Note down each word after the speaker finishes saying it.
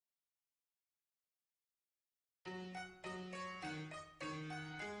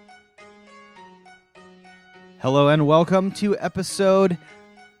Hello and welcome to episode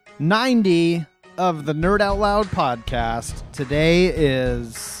 90 of the Nerd Out Loud podcast. Today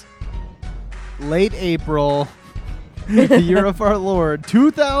is late April, the year of our Lord,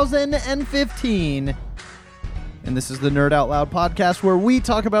 2015. And this is the Nerd Out Loud podcast where we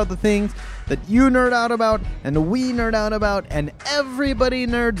talk about the things that you nerd out about and we nerd out about and everybody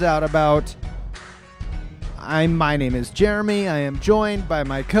nerds out about. My name is Jeremy. I am joined by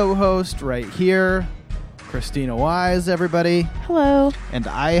my co-host right here, Christina Wise, everybody. Hello. And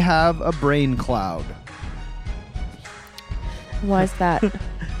I have a brain cloud. Why is that?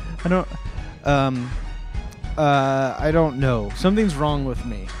 I don't know. Something's wrong with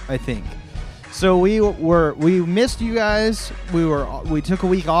me, I think. So we missed you guys. We took a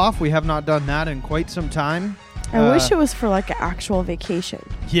week off. We have not done that in quite some time. I wish it was for like an actual vacation.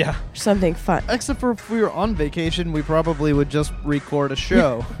 Yeah. Or something fun. Except for if we were on vacation, we probably would just record a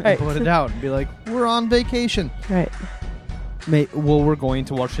show Right. and put it out and be like, we're on vacation. Right. Well, we're going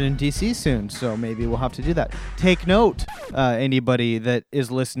to Washington, D.C. soon, so maybe we'll have to do that. Take note, anybody that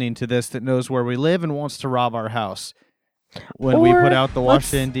is listening to this that knows where we live and wants to rob our house. When we put out the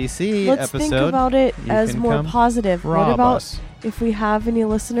Washington, D.C. Let's episode, think about it as more come positive. rob What about us. if we have any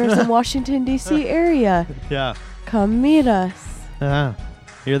listeners in Washington, D.C. area? Yeah. Come meet us. Hear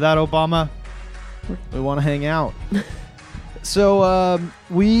that, Obama? We want to hang out. So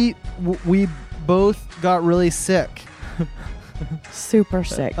we both got really sick. Super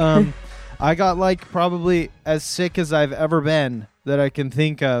sick. I got like probably as sick as I've ever been that I can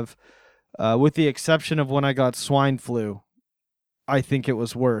think of, with the exception of when I got swine flu. I think it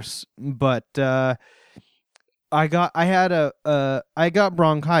was worse, but I got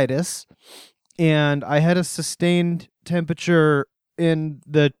bronchitis, and I had a sustained temperature in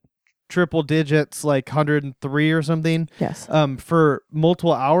the triple digits, like 103 or something. Yes. For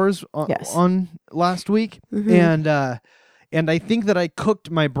multiple hours Yes. on last week, Mhm. and I think that I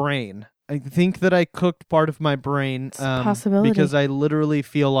cooked my brain. I think that I cooked part of my brain, It's a possibility. because I literally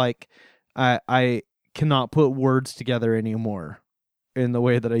feel like I cannot put words together anymore in the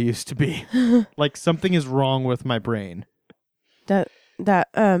way that I used to be. Like something is wrong with my brain. That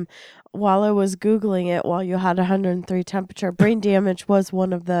while I was Googling it, while you had 103 temperature, brain damage was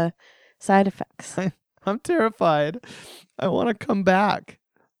one of the side effects. I'm terrified. I want to come back.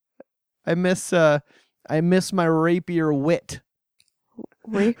 I miss my rapier wit.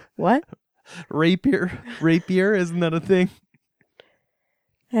 What? Rapier, isn't that a thing?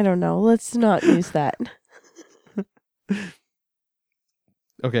 I don't know. Let's not use that.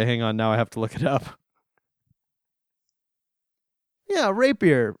 Okay, hang on. Now I have to look it up. Yeah,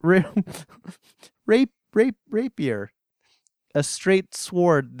 rapier. Rapier. A straight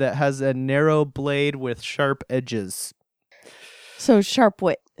sword that has a narrow blade with sharp edges. So sharp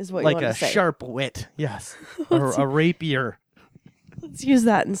wit is what you Like want a to say. sharp wit, yes. Or a rapier. Let's use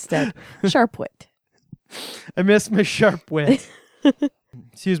that instead. Sharp wit. I miss my sharp wit.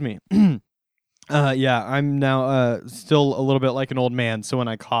 Excuse me. Yeah, I'm now still a little bit like an old man, so when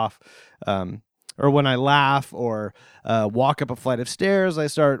I cough, or when I laugh or walk up a flight of stairs, I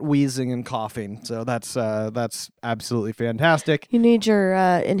start wheezing and coughing. So that's absolutely fantastic. You need your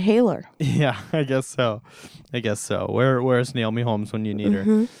inhaler. Yeah, I guess so. Where's Naomi Holmes when you need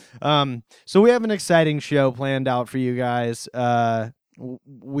her? So we have an exciting show planned out for you guys.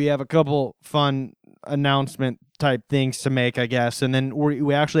 We have a couple fun announcement type things to make, I guess, and then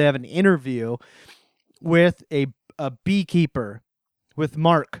we actually have an interview with a beekeeper, with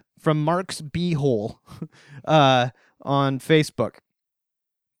Mark from Mark's Beehole on Facebook.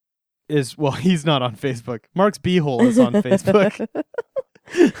 He's not on Facebook. Mark's Beehole is on Facebook.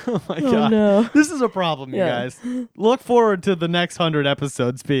 Oh my God. No. This is a problem, you guys. Look forward to the next 100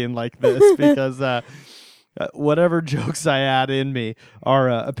 episodes being like this, because whatever jokes I add in me are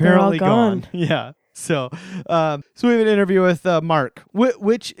apparently gone. Yeah. So we have an interview with Mark,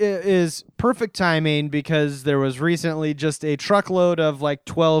 which is perfect timing because there was recently just a truckload of like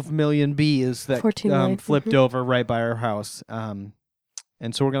 12 million bees that 14 million. flipped over right by our house. And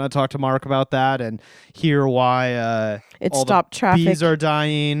so we're going to talk to Mark about that and hear why It all stopped the traffic. bees are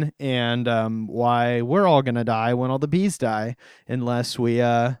dying, and why we're all going to die when all the bees die unless we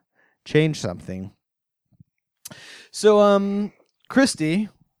change something. So, Christy,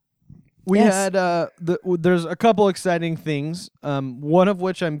 we Yes. had there's a couple exciting things. One of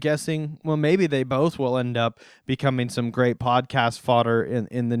which I'm guessing, well, maybe they both will end up becoming some great podcast fodder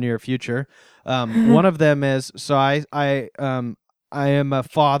in the near future. One of them is I am a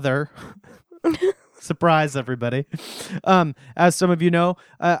father. Surprise, everybody. As some of you know,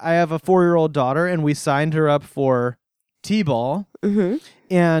 I have a 4-year-old daughter, and we signed her up for T-ball. Mm-hmm.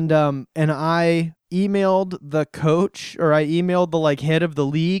 And I emailed the coach, or I emailed the like head of the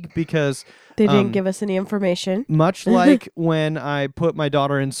league, because They didn't give us any information. much like when I put my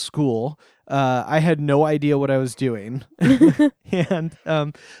daughter in school, I had no idea what I was doing. And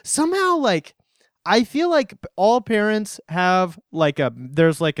somehow, like, I feel like all parents have like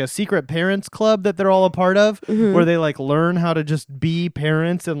there's like a secret parents club that they're all a part of, where they like learn how to just be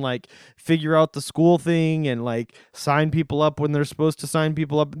parents and like figure out the school thing and like sign people up when they're supposed to sign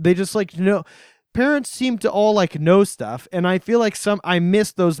people up. They just like, parents seem to all like know stuff, and I feel like I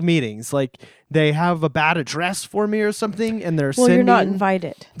miss those meetings. Like they have a bad address for me or something, and You're not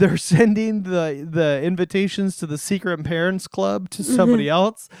invited. They're sending the invitations to the secret parents club to somebody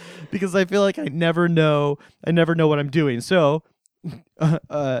else, because I feel like I never know what I'm doing. So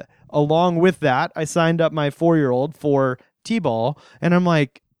along with that, I signed up my 4-year-old for T-ball, and I'm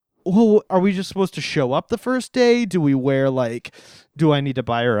like, well, are we just supposed to show up the first day? Do we wear do I need to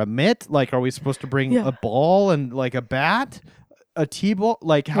buy her a mitt? Like, are we supposed to bring a ball and like a bat, a T-ball?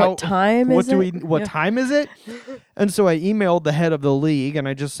 Like, what time is it? What time is it? And so I emailed the head of the league, and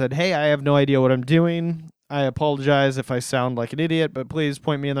I just said, hey, I have no idea what I'm doing. I apologize if I sound like an idiot, but please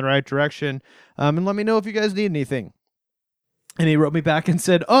point me in the right direction, and let me know if you guys need anything. And he wrote me back and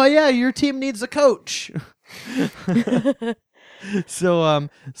said, oh yeah, your team needs a coach. So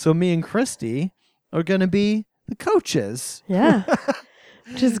me and Christy are gonna be the coaches. Yeah,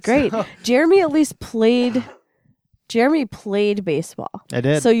 which is great. Jeremy at least played. Jeremy played baseball. I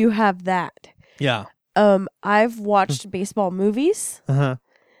did. So you have that. Yeah. I've watched baseball movies. Uh-huh.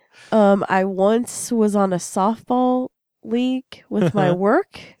 I once was on a softball league with my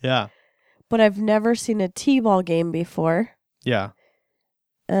work. Yeah. But I've never seen a T-ball game before. Yeah.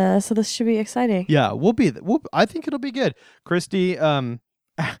 So this should be exciting. Yeah, I think it'll be good. Christy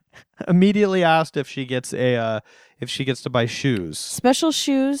immediately asked if she gets to buy shoes. Special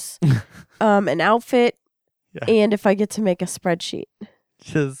shoes, an outfit, and if I get to make a spreadsheet.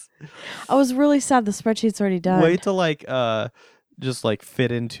 I was really sad the spreadsheet's already done. Way to just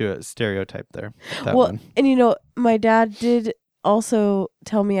fit into a stereotype there. And my dad did also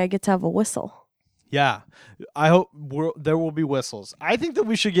tell me I get to have a whistle. Yeah, I hope there will be whistles. I think that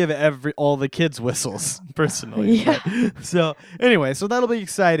we should give all the kids whistles, personally. Yeah. So anyway, that'll be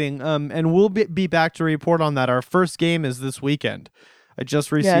exciting. And we'll be back to report on that. Our first game is this weekend. I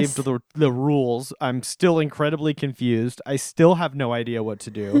just received the rules. I'm still incredibly confused. I still have no idea what to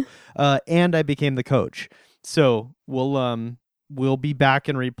do. And I became the coach. So we'll be back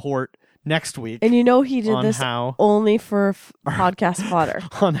and report next week. And he did this only for podcast fodder.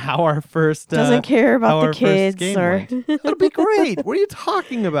 On how our first doesn't care about the kids It'll be great. What are you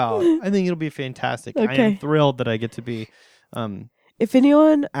talking about? I think it'll be fantastic. Okay. I am thrilled that I get to be if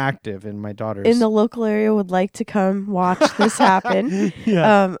anyone active in my daughter's in the local area would like to come watch this happen,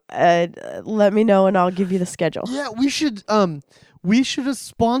 let me know and I'll give you the schedule. Yeah, we should have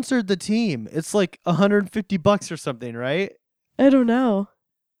sponsored the team. It's like $150 or something, right? I don't know.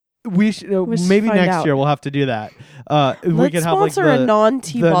 We should maybe next year we'll have to do that. We could have sponsor a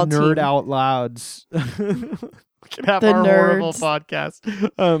non-T-ball the Nerd team. Out Louds. We could have our horrible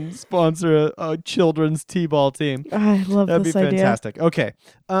podcast sponsor a children's T-ball team. I love That'd this be fantastic. idea. Okay,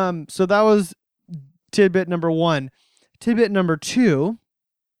 so that was tidbit number 1. Tidbit number 2.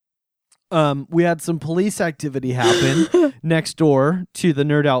 We had some police activity happen next door to the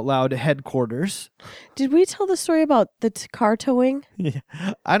Nerd Out Loud headquarters. Did we tell the story about the car towing? Yeah,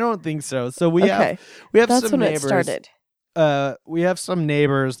 I don't think so. So we have That's some when neighbors. It started. We have some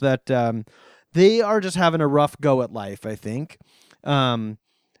neighbors that they are just having a rough go at life, I think.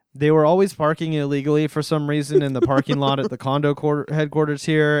 They were always parking illegally for some reason in the parking lot at the condo headquarters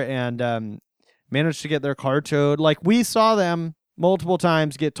here, and managed to get their car towed. Like, we saw them multiple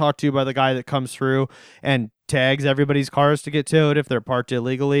times get talked to by the guy that comes through and tags everybody's cars to get towed if they're parked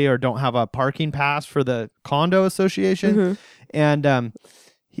illegally or don't have a parking pass for the condo association. Mm-hmm. And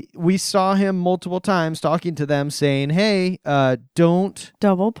we saw him multiple times talking to them saying, hey, don't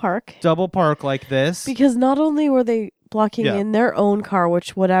double park like this. Because not only were they blocking in their own car,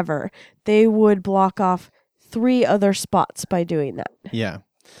 which whatever, they would block off 3 other spots by doing that. Yeah,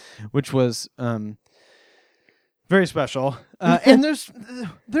 which was very special. And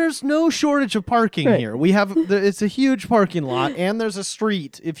there's no shortage of parking here. We have it's a huge parking lot, and there's a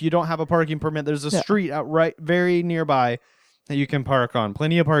street. If you don't have a parking permit, there's a street out very nearby that you can park on.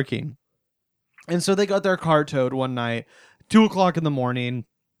 Plenty of parking. And so they got their car towed one night, 2:00 in the morning,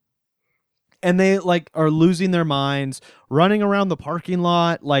 and they are losing their minds, running around the parking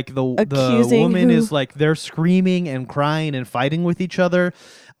lot. Like the woman is they're screaming and crying and fighting with each other.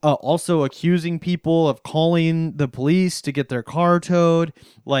 Also accusing people of calling the police to get their car towed.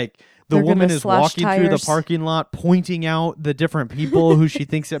 Like, The They're woman gonna is slash walking through the tires. parking lot, pointing out the different people who she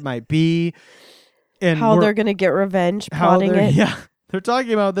thinks it might be, and How they're going to get revenge, plotting it. Yeah, they're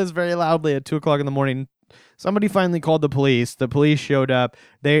talking about this very loudly at 2:00 in the morning. Somebody finally called the police. The police showed up.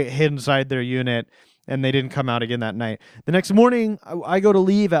 They hid inside their unit, and they didn't come out again that night. The next morning, I go to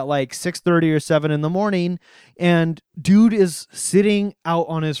leave at like 6:30 or 7 in the morning, and dude is sitting out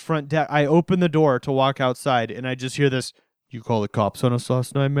on his front deck. I open the door to walk outside, and I just hear this, "You call the cops on us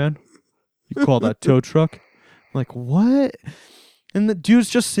last night, man? You call that tow truck?" I'm like, what? And the dude's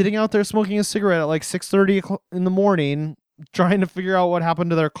just sitting out there smoking a cigarette at like 6:30 in the morning, trying to figure out what happened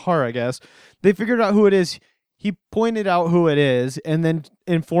to their car, I guess. They figured out who it is. He pointed out who it is and then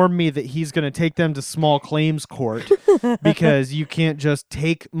informed me that he's going to take them to small claims court because you can't just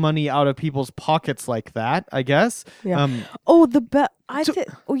take money out of people's pockets like that, I guess. Yeah.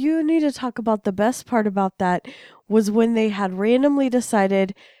 You need to talk about the best part about that was when they had randomly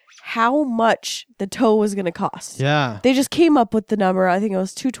decided how much the tow was going to cost. Yeah. They just came up with the number. I think it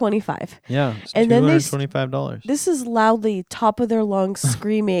was $225. Yeah. And then $225. This is loudly, top of their lungs,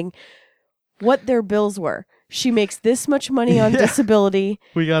 screaming what their bills were. She makes this much money on disability.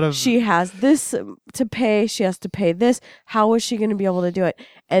 She has this to pay. She has to pay this. How is she going to be able to do it?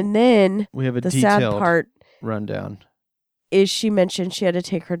 And then we have a the sad detailed part rundown. Is she mentioned she had to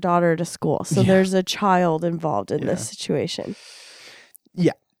take her daughter to school. So there's a child involved in this situation.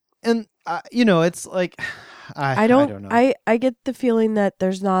 Yeah. And, it's like, I don't know. I get the feeling that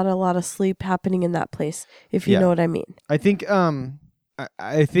there's not a lot of sleep happening in that place, if you know what I mean. I think,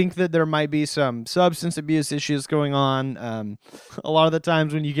 I think that there might be some substance abuse issues going on. A lot of the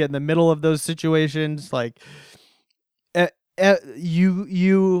times when you get in the middle of those situations, like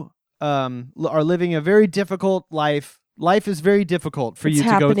you are living a very difficult life. Life is very difficult for you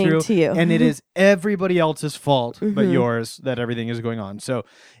to go through, to you. And it is everybody else's fault but yours that everything is going on. So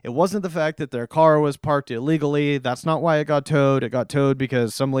it wasn't the fact that their car was parked illegally. That's not why it got towed. It got towed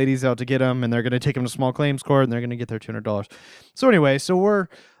because some lady's out to get them, and they're going to take them to small claims court, and they're going to get their $200. So anyway, so we're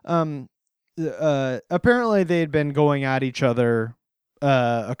apparently they'd been going at each other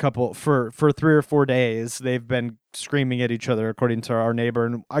for 3 or 4 days. They've been screaming at each other, according to our neighbor.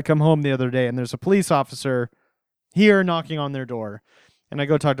 And I come home the other day, and there's a police officer here knocking on their door. And I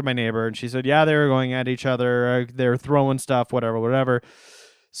go talk to my neighbor, and she said, yeah, they were going at each other. They're throwing stuff, whatever.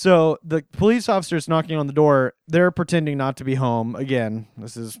 So the police officer's knocking on the door. They're pretending not to be home. Again,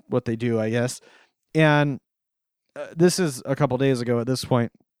 this is what they do, I guess. And this is a couple days ago at this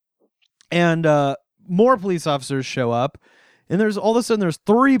point. And more police officers show up. And there's all of a sudden there's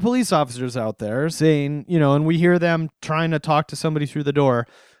 3 police officers out there saying, and we hear them trying to talk to somebody through the door.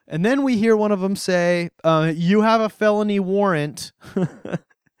 And then we hear one of them say, you have a felony warrant.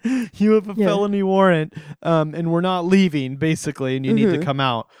 You have a felony warrant, and we're not leaving, basically, and you need to come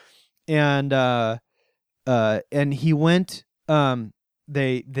out. And he went,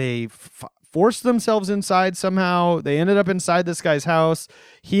 they forced themselves inside somehow. They ended up inside this guy's house.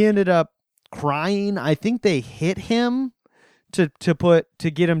 He ended up crying. I think they hit him to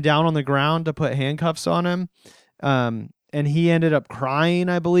get him down on the ground, to put handcuffs on him. And he ended up crying,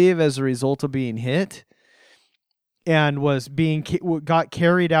 I believe, as a result of being hit, and got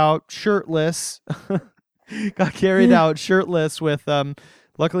carried out shirtless. With,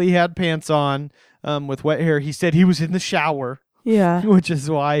 luckily he had pants on, with wet hair. He said he was in the shower. Yeah. Which is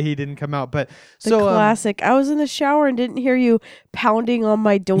why he didn't come out. But the classic, I was in the shower and didn't hear you pounding on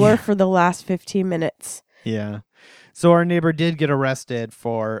my door for the last 15 minutes. Yeah. So our neighbor did get arrested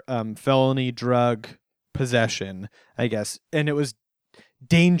for felony drug possession, I guess, and it was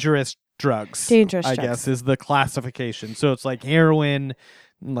dangerous drugs. I guess is the classification. So it's like heroin,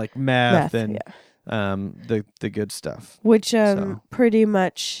 like meth and the good stuff. Which pretty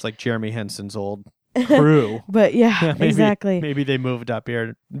much it's like Jeremy Henson's old crew. But maybe, exactly. Maybe they moved up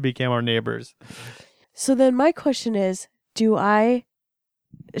here and became our neighbors. So then my question is,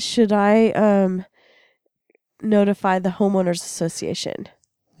 should I notify the homeowners association?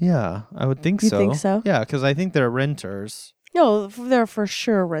 Yeah, I would think so. You think so? Yeah, because I think they're renters. No, they're for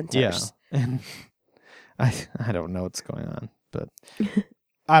sure renters. Yeah, and I don't know what's going on, but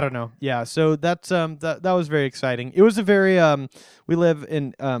I don't know. Yeah, so that's that was very exciting. It was a very we live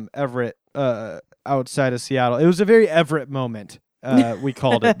in Everett, outside of Seattle. It was a very Everett moment. We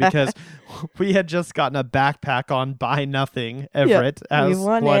called it because we had just gotten a backpack on Buy Nothing Everett, as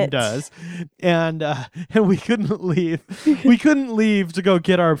one does, and we couldn't leave. We couldn't leave to go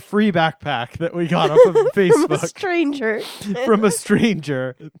get our free backpack that we got off of Facebook from a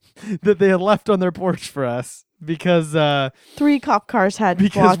stranger that they had left on their porch for us. because 3 cop cars had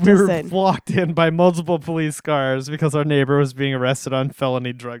because blocked we us were in. blocked in by multiple police cars because our neighbor was being arrested on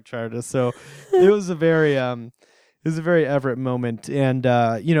felony drug charges. So it was a very Everett moment, and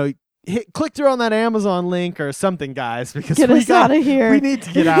click through on that Amazon link or something, guys, because get us out of here. We need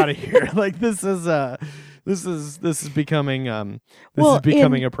to get out of here. Like this is becoming a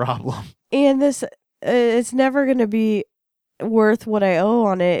problem. And this it's never going to be worth what I owe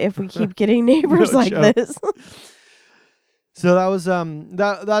on it if we keep getting neighbors like this. So that was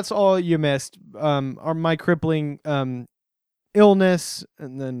that's all you missed. My crippling illness,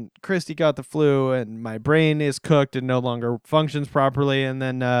 and then Christy got the flu, and my brain is cooked and no longer functions properly, and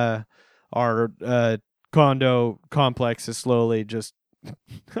then our condo complex is slowly just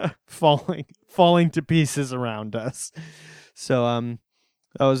falling to pieces around us. So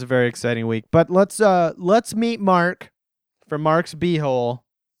that was a very exciting week. But let's meet Mark from Mark's Beehole,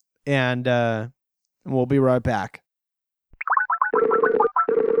 and we'll be right back.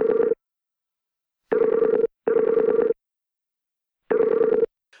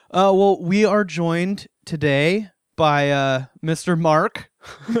 Well, we are joined today by Mr. Mark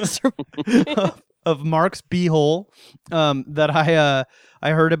of Mark's Beehole, that I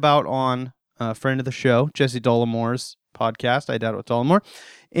heard about on a friend of the show, Jesse Dollamore's podcast, I Doubt It with Dollamore.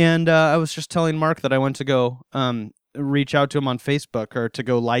 And I was just telling Mark that I went to go reach out to him on Facebook, or to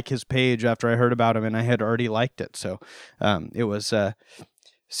go like his page after I heard about him, and I had already liked it. So it was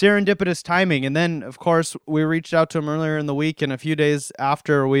serendipitous timing. And then, of course, we reached out to him earlier in the week, and a few days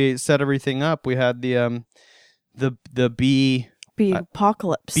after we set everything up, we had the bee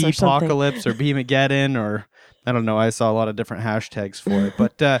apocalypse, bee apocalypse, or Bee-mageddon, or I don't know. I saw a lot of different hashtags for it.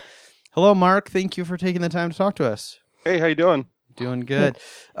 But hello, Mark. Thank you for taking the time to talk to us. Hey, how you doing? Doing good.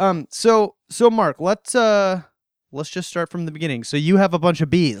 So Mark, let's just start from the beginning. So you have a bunch of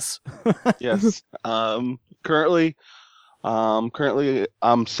bees. Yes. Currently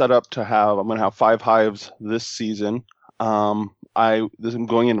I'm set up to I'm going to have 5 hives this season. I'm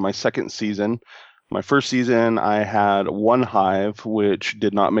going into my second season. My first season, I had 1 hive, which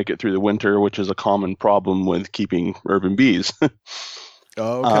did not make it through the winter, which is a common problem with keeping urban bees.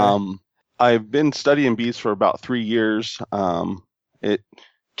 Oh, okay. I've been studying bees for about 3 years. It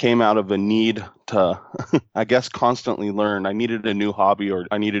came out of a need to, I guess, constantly learn. I needed a new hobby, or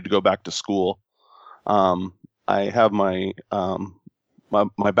I needed to go back to school. I have my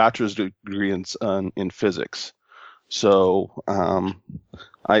bachelor's degree in physics, so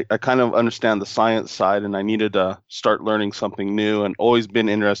I kind of understand the science side, and I needed to start learning something new, and always been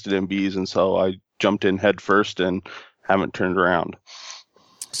interested in bees, and so I jumped in head first and haven't turned around.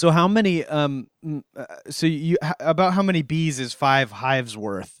 So how many? About how many bees is 5 hives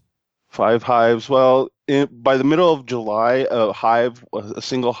worth? 5 hives. Well, by the middle of July, a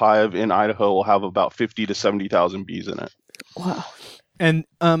single hive in Idaho will have about 50 to 70,000 bees in it. Wow. And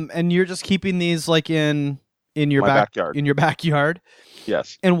you're just keeping these like in your backyard. In your backyard?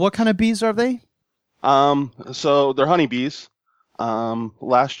 Yes. And what kind of bees are they? So they're honeybees.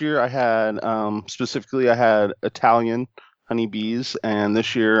 Last year I had specifically Italian honeybees, and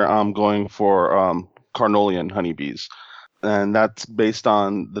this year I'm going for Carnolian honeybees. And that's based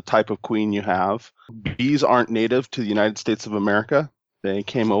on the type of queen you have. Bees aren't native to the United States of America. They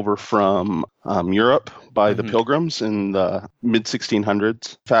came over from Europe by the Pilgrims in the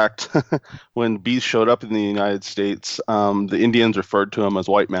mid-1600s. In fact, when bees showed up in the United States, the Indians referred to them as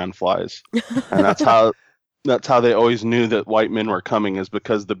white man flies. And that's how they always knew that white men were coming, is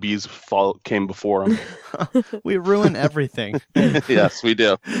because the bees came before them. We ruin everything. Yes, we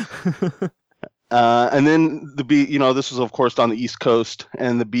do. And then the bee, this was of course on the East Coast,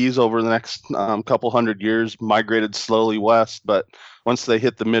 and the bees over the next couple hundred years migrated slowly west. But once they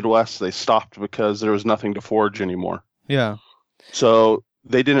hit the Midwest, they stopped because there was nothing to forage anymore. Yeah. So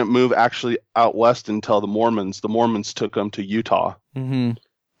they didn't move actually out west until the Mormons. The Mormons took them to Utah. Mm-hmm.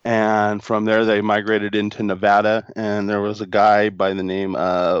 And from there, they migrated into Nevada. And there was a guy by the name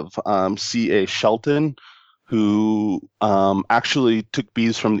of C.A. Shelton, who actually took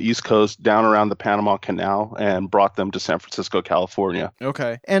bees from the East Coast down around the Panama Canal and brought them to San Francisco, California.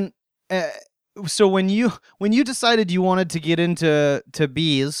 Okay. And so when you decided you wanted to get into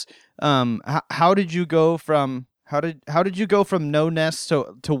bees, how did you go from no nest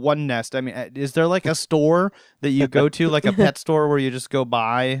to one nest? I mean, is there like a store that you go to, like a pet store where you just go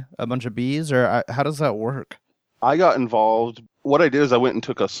buy a bunch of bees, or how does that work? I got involved. What I did is I went and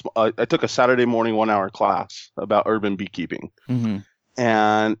took a Saturday morning 1-hour class about urban beekeeping. Mm-hmm.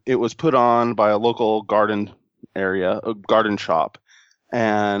 And it was put on by a local garden shop.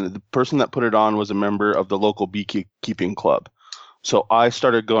 And the person that put it on was a member of the local beekeeping club. So I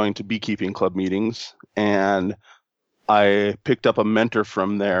started going to beekeeping club meetings, and I picked up a mentor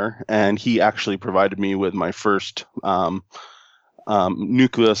from there, and he actually provided me with my first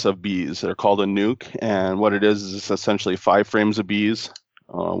nucleus of bees. They're called a nuke, and what it is it's essentially 5 frames of bees,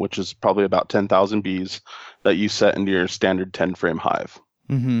 which is probably about 10,000 bees that you set into your standard 10-frame hive.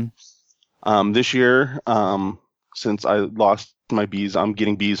 Mm-hmm. This year, since I lost my bees, I'm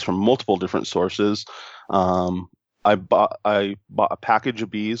getting bees from multiple different sources. I bought a package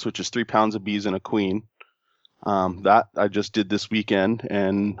of bees, which is 3 pounds of bees and a queen. That I just did this weekend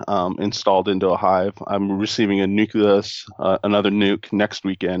and installed into a hive. I'm receiving a nucleus, another nuke next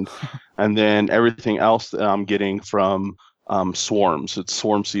weekend, and then everything else that I'm getting from swarms. It's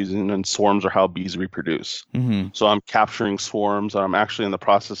swarm season, and swarms are how bees reproduce. Mm-hmm. So I'm capturing swarms. I'm actually in the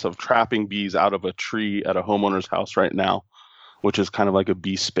process of trapping bees out of a tree at a homeowner's house right now, which is kind of like a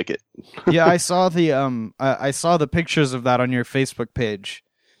bee spigot. Yeah, I saw the pictures of that on your Facebook page.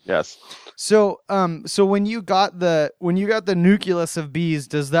 Yes. So when you got the nucleus of bees,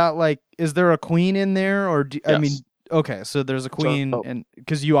 does that is there a queen in there, or Yes. I mean, okay, so there's a queen, and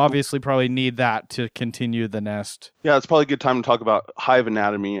because you obviously probably need that to continue the nest. Yeah, it's probably a good time to talk about hive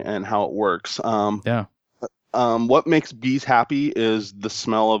anatomy and how it works. Yeah. What makes bees happy is the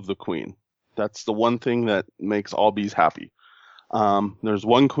smell of the queen. That's the one thing that makes all bees happy. There's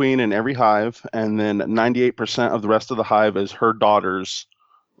one queen in every hive, and then 98% of the rest of the hive is her daughters,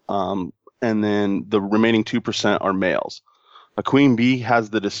 and then the remaining 2% are males. A queen bee has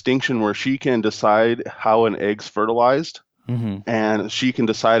the distinction where she can decide how an egg's fertilized, mm-hmm. and she can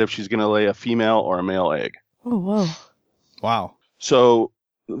decide if she's going to lay a female or a male egg. Oh, whoa. Wow. So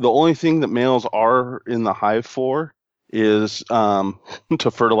the only thing that males are in the hive for is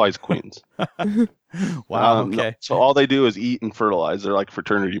to fertilize queens. Wow. Okay. So all they do is eat and fertilize. They're like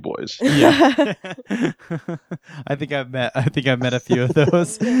fraternity boys. Yeah. I think I've met a few of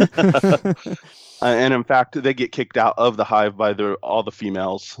those. And in fact, they get kicked out of the hive by all the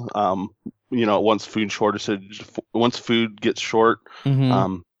females. Once food gets short,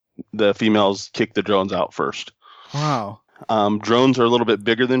 mm-hmm. The females kick the drones out first. Wow. Drones are a little bit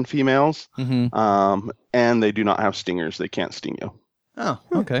bigger than females, mm-hmm. And they do not have stingers. They can't sting you. Oh,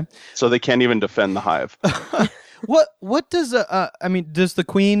 okay. So they can't even defend the hive. What does does the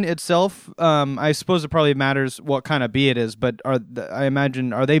queen itself? I suppose it probably matters what kind of bee it is, but I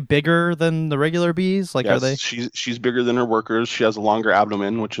imagine are they bigger than the regular bees? Yes, are they? She's bigger than her workers. She has a longer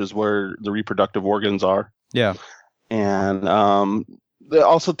abdomen, which is where the reproductive organs are. Yeah, and they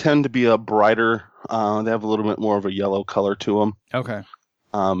also tend to be a brighter. They have a little bit more of a yellow color to them. Okay.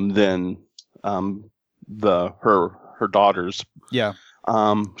 Than her daughters. Yeah.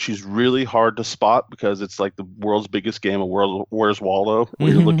 She's really hard to spot because it's like the world's biggest game of Where's Waldo, where mm-hmm.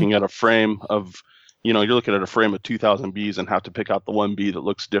 you're looking at a frame of, you're looking at a frame of 2,000 bees and have to pick out the one bee that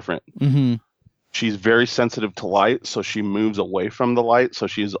looks different. Mm-hmm. She's very sensitive to light, so she moves away from the light, so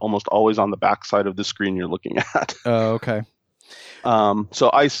she's almost always on the back side of the screen you're looking at. Oh, okay.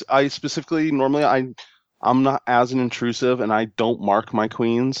 So I specifically, normally I'm not as an intrusive, and I don't mark my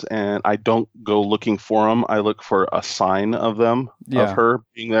queens, and I don't go looking for them. I look for a sign of them, of her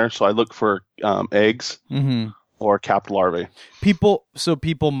being there. So I look for eggs mm-hmm. or capped larvae. People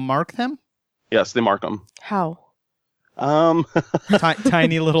mark them? Yes, they mark them. How?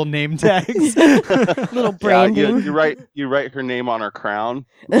 Tiny little name tags, little branding. Yeah, you write her name on her crown.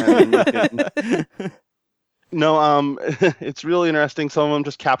 And no, it's really interesting. Some of them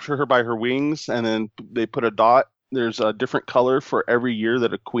just capture her by her wings, and then they put a dot. There's a different color for every year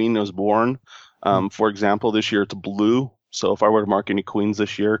that a queen was born. For example, this year it's blue. So if I were to mark any queens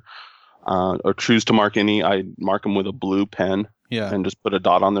this year, or choose to mark any, I mark them with a blue pen. Yeah. And just put a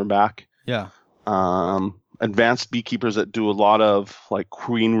dot on their back. Yeah. Advanced beekeepers that do a lot of like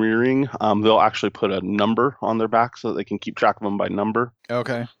queen rearing, they'll actually put a number on their back so that they can keep track of them by number.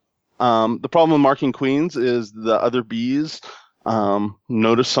 Okay. The problem with marking queens is the other bees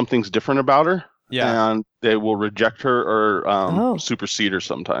notice something's different about her. Yeah. And they will reject her or supersede her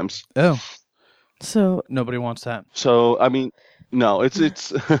sometimes. Oh. So nobody wants that. So, I mean, no,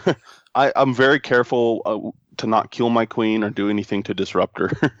 it's I'm very careful to not kill my queen or do anything to disrupt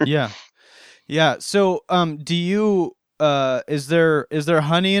her. Yeah. Yeah. So, do you, is there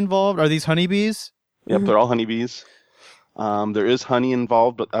honey involved? Are these honeybees? Yep. They're all honeybees. There is honey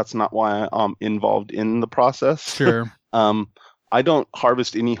involved, but that's not why I'm involved in the process. Sure. I don't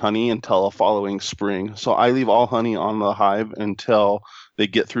harvest any honey until the following spring. So I leave all honey on the hive until they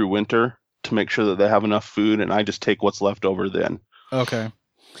get through winter to make sure that they have enough food, and I just take what's left over then. Okay.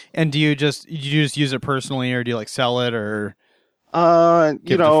 And do you just use it personally, or do you like sell it or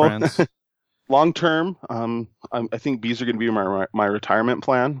give to friends? long term, I think bees are going to be my retirement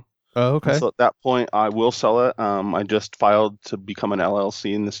plan. Oh, okay. So at that point, I will sell it. I just filed to become an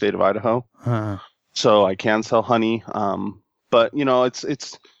LLC in the state of Idaho, so I can sell honey. But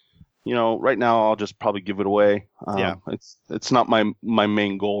it's right now I'll just probably give it away. It's not my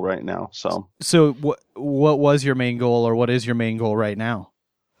main goal right now. So what was your main goal, or what is your main goal right now?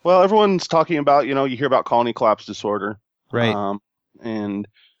 Well, everyone's talking about, you hear about colony collapse disorder, right? And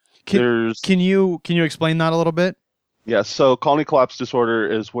can you explain that a little bit? Yes. So colony collapse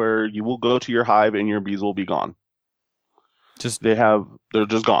disorder is where you will go to your hive and your bees will be gone. They're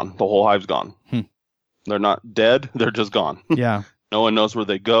just gone. The whole hive's gone. They're not dead. They're just gone. Yeah. No one knows where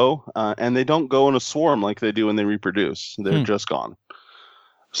they go, and they don't go in a swarm like they do when they reproduce. They're just gone.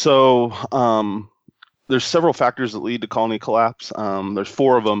 So there's several factors that lead to colony collapse. There's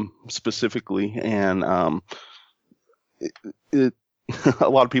 4 of them specifically, and a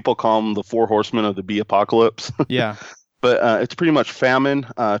lot of people call them the 4 horsemen of the bee apocalypse. Yeah. But it's pretty much famine,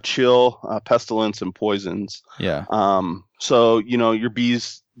 chill, pestilence, and poisons. Yeah. So your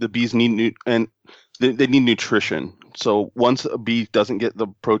bees, the bees need they need nutrition. So once a bee doesn't get the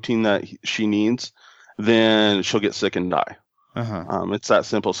protein that she needs, then she'll get sick and die. It's that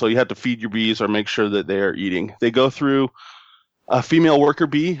simple. So you have to feed your bees or make sure that they are eating. They go through a female worker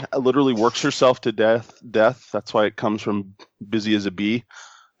bee literally works herself to death. That's why it comes from busy as a bee.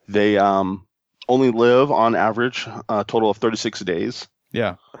 They only live on average a total of 36 days.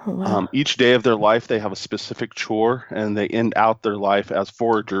 Yeah. Oh, wow. Each day of their life, they have a specific chore, and they end out their life as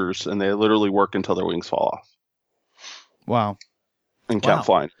foragers, and they literally work until their wings fall off. Wow. And can't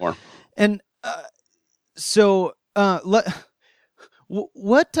fly anymore. And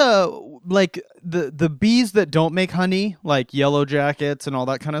what like the bees that don't make honey, like yellow jackets and all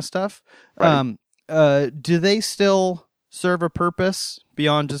that kind of stuff, right. Do they still serve a purpose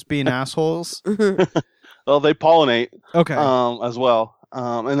beyond just being assholes? Well, they pollinate. Okay. As well.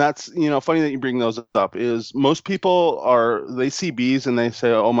 And that's, funny that you bring those up. Is most people they see bees and they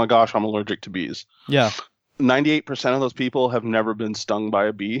say, oh my gosh, I'm allergic to bees. Yeah. 98% of those people have never been stung by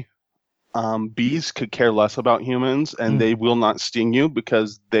a bee. Bees could care less about humans, and they will not sting you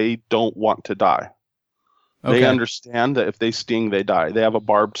because they don't want to die. Okay. They understand that if they sting, they die. They have a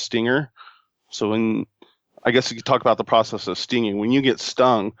barbed stinger. So I guess you could talk about the process of stinging. When you get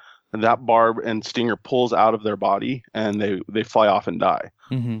stung, that barb and stinger pulls out of their body, and they fly off and die.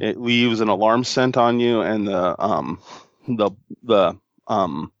 Mm-hmm. It leaves an alarm scent on you, and the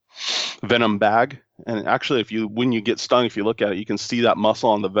venom bag. And actually, when you get stung, if you look at it, you can see that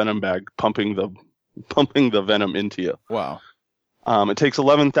muscle on the venom bag pumping the venom into you. Wow. It takes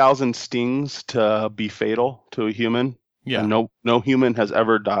 11,000 stings to be fatal to a human. Yeah. And no human has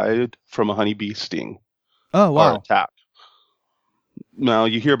ever died from a honeybee sting. Oh, wow. Or attack. Now,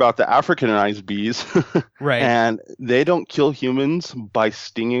 you hear about the Africanized bees. Right. And they don't kill humans by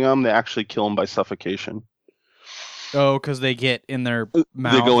stinging them. They actually kill them by suffocation. Oh, because they get in their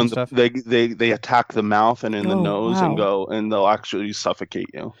mouth. They go in. Stuff? They attack the mouth and in the nose, wow. and they'll actually suffocate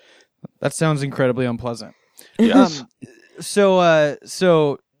you. That sounds incredibly unpleasant. Yes.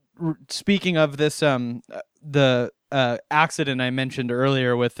 So speaking of this, the accident I mentioned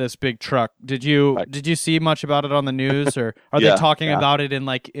earlier with this big truck, did you see much about it on the news, or are they talking about it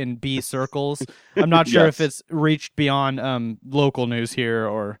in bee circles? I'm not sure if it's reached beyond local news here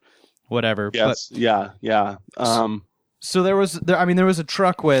or whatever. Yes. But, yeah. So there was a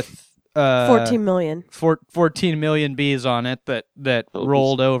truck with 14 million bees on it that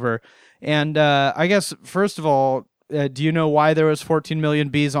rolled over. And I guess, first of all, do you know why there was 14 million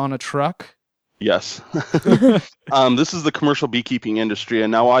bees on a truck? Yes. This is the commercial beekeeping industry.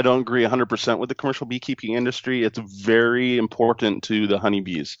 And now I don't agree 100% with the commercial beekeeping industry. It's very important to the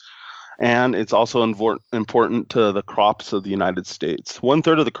honeybees. And it's also important to the crops of the United States.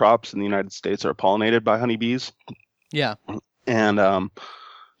 1/3 of the crops in the United States are pollinated by honeybees. Yeah. And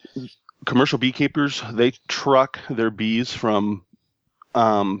commercial beekeepers, they truck their bees from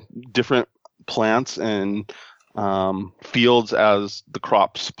different plants and fields as the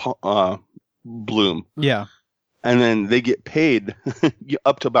crops bloom. Yeah. And then they get paid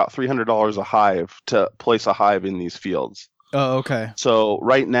up to about $300 a hive to place a hive in these fields. Oh, okay. So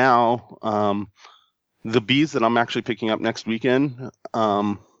right now, the bees that I'm actually picking up next weekend,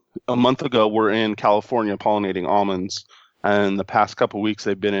 a month ago were in California pollinating almonds, and the past couple of weeks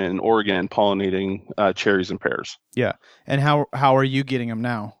they've been in Oregon pollinating cherries and pears. Yeah. And how are you getting them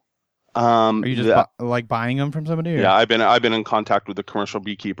now? Are you just buying them from somebody? Or? Yeah, I've been in contact with the commercial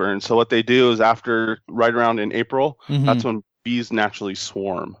beekeeper, and so what they do is right around in April, that's when bees naturally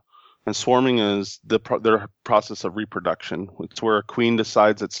swarm. And swarming is their process of reproduction. It's where a queen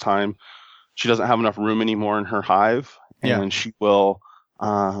decides it's time she doesn't have enough room anymore in her hive, and she will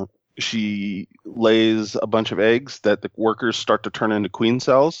she lays a bunch of eggs that the workers start to turn into queen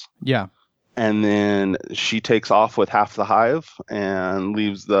cells. Yeah. And then she takes off with half the hive and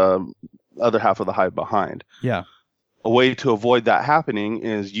leaves the other half of the hive behind. Yeah. A way to avoid that happening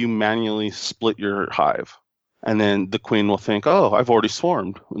is you manually split your hive. And then the queen will think, oh, I've already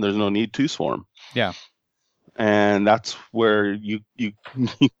swarmed. There's no need to swarm. Yeah. And that's where you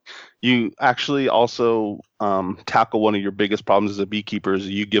actually also tackle one of your biggest problems as a beekeeper is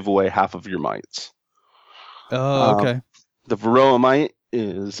you give away half of your mites. Oh, okay. The varroa mite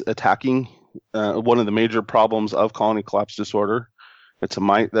is attacking one of the major problems of colony collapse disorder. It's a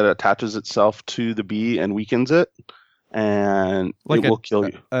mite that attaches itself to the bee and weakens it, and it will kill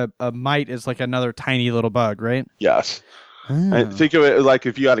you. A mite is like another tiny little bug, right? Yes. And think of it like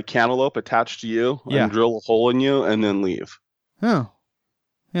if you had a cantaloupe attached to you and drill a hole in you and then leave. Oh,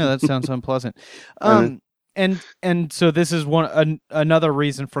 yeah, that sounds unpleasant. And so this is another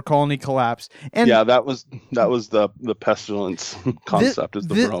reason for colony collapse. And yeah, that was the pestilence concept is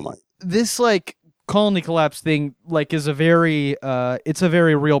the varroa mite. This like colony collapse thing like is a very it's a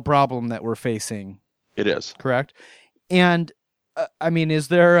very real problem that we're facing. It is. Correct. And I mean, is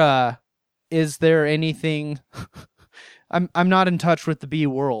there anything? I'm not in touch with the bee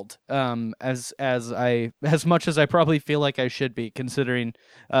world as much as I probably feel like I should be, considering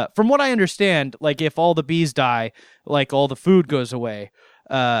from what I understand, like if all the bees die, like all the food goes away,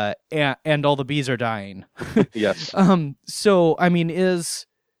 and all the bees are dying. Yes. So I mean, is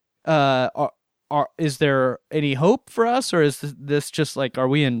there any hope for us, or is this just like, are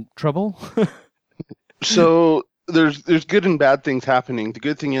we in trouble? So there's good and bad things happening. The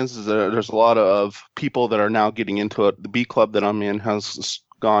good thing is that there's a lot of people that are now getting into it. The bee club that I'm in has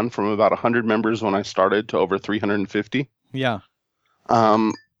gone from about 100 members when I started to over 350. Yeah.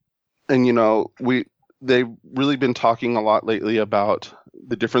 And they've really been talking a lot lately about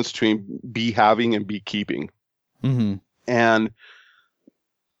the difference between bee having and beekeeping. Mm-hmm. And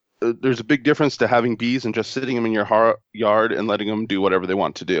there's a big difference to having bees and just sitting them in your yard and letting them do whatever they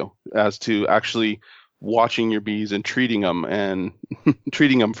want to do, as to actually watching your bees and treating them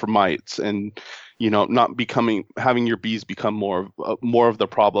for mites, and not having your bees become more of the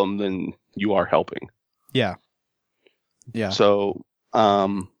problem than you are helping. Yeah. So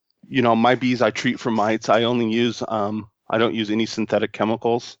my bees I treat for mites. I only use I don't use any synthetic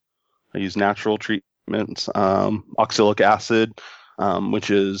chemicals. I use natural treatments. Oxalic acid, which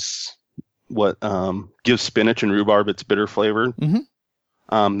is what gives spinach and rhubarb its bitter flavor. Mm-hmm.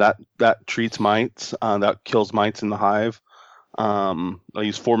 That treats mites, that kills mites in the hive. I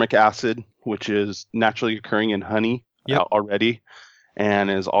use formic acid, which is naturally occurring in honey already,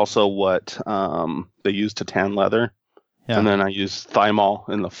 and is also what they use to tan leather. Yeah. And then I use thymol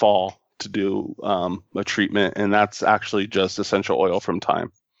in the fall to do a treatment, and that's actually just essential oil from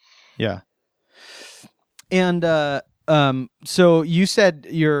thyme. Yeah. And so you said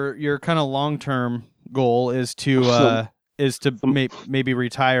your kind of long-term goal is to maybe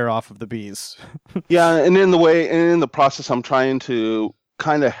retire off of the bees. Yeah, and in the process, I'm trying to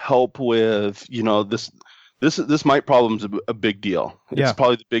kind of help with this mite problem is a big deal. It's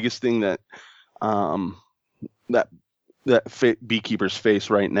probably the biggest thing that beekeepers face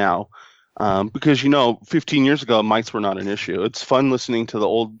right now, because 15 years ago mites were not an issue. It's fun listening to the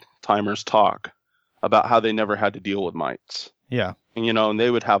old timers talk about how they never had to deal with mites. Yeah, and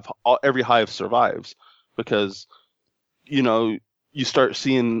they would have every hive survives because you start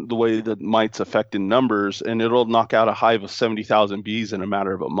seeing the way that mites affect in numbers, and it'll knock out a hive of 70,000 bees in a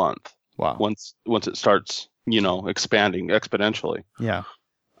matter of a month. Wow. Once it starts, expanding exponentially. Yeah.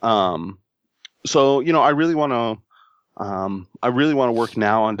 So, I really want to work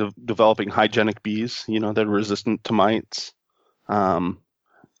now on developing hygienic bees, that are resistant to mites. And,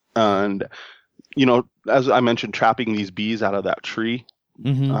 as I mentioned, trapping these bees out of that tree.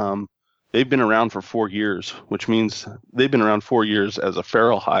 Mm-hmm. They've been around for 4 years, which means they've been around 4 years as a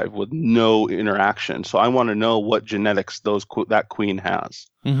feral hive with no interaction. So I want to know what genetics that queen has.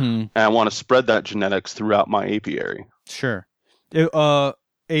 Mm-hmm. And I want to spread that genetics throughout my apiary. Sure.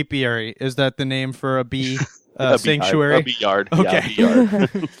 Apiary, is that the name for a bee sanctuary? A bee yard. Okay. Yeah, bee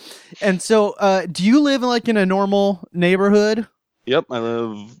yard. And so do you live in a normal neighborhood? Yep, I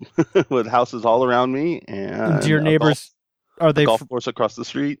live with houses all around me. And do your neighbors... Are they golf course across the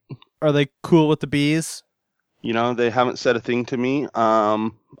street? Are they cool with the bees? They haven't said a thing to me.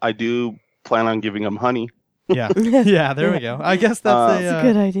 I do plan on giving them honey. Yeah, there we go. I guess that's a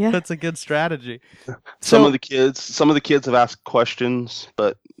good idea. That's a good strategy. Some of the kids have asked questions,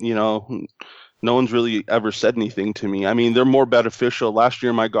 but no one's really ever said anything to me. I mean, they're more beneficial. Last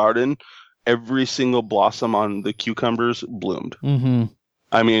year in my garden, every single blossom on the cucumbers bloomed. Mm-hmm.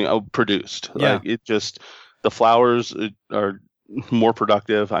 I mean, produced. Yeah. Like it just, the flowers are more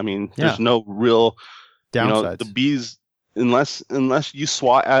productive. I mean, there's no real downsides. The bees, unless you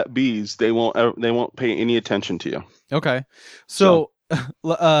swat at bees, they won't pay any attention to you. Okay, so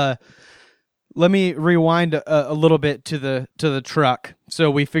let me rewind a little bit to the truck.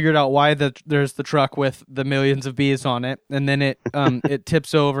 So we figured out why there's the truck with the millions of bees on it, and then it it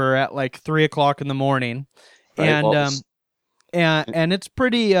tips over at like 3:00 in the morning, right, and it's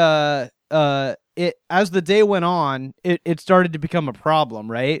pretty it as the day went on, it started to become a problem,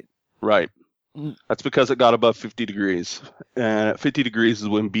 right? Right. That's because it got above 50 degrees, and at 50 degrees is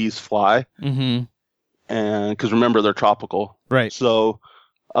when bees fly. Mm-hmm. And because remember, they're tropical, right? So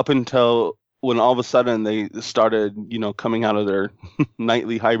up until when all of a sudden they started, coming out of their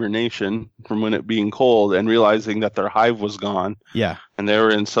nightly hibernation from when it being cold and realizing that their hive was gone. Yeah. And they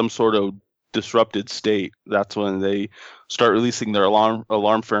were in some sort of disrupted state. That's when they start releasing their alarm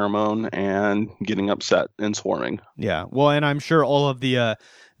pheromone and getting upset and swarming. Yeah. Well, and I'm sure all of the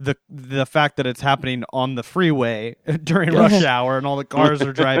fact that it's happening on the freeway during rush hour and all the cars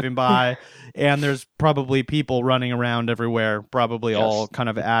are driving by and there's probably people running around everywhere, probably all kind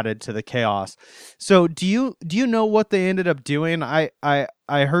of added to the chaos. So do you know what they ended up doing? I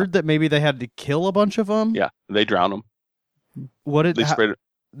heard that maybe they had to kill a bunch of them. Yeah, they drowned them. What did they sprayed?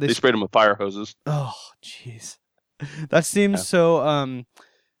 They sprayed them with fire hoses. Oh, jeez, that seems so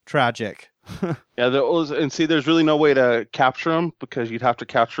tragic. Yeah, there's really no way to capture them because you'd have to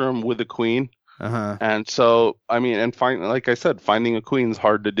capture them with a queen. Uh-huh. And so, I mean, like I said, finding a queen's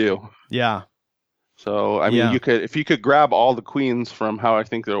hard to do. Yeah. So, I mean, if you could grab all the queens from how I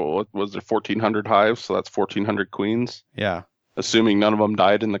think there was 1,400 hives, so that's 1,400 queens. Yeah. Assuming none of them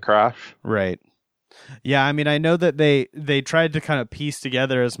died in the crash. Right. Yeah, I mean, I know that they tried to kind of piece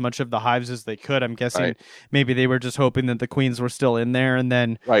together as much of the hives as they could. I'm guessing maybe they were just hoping that the queens were still in there, and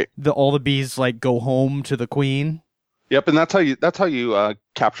then all the bees like go home to the queen. Yep, and that's how you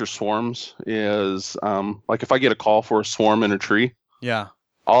capture swarms. Is like if I get a call for a swarm in a tree. Yeah.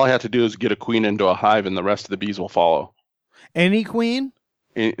 All I have to do is get a queen into a hive, and the rest of the bees will follow. Any queen?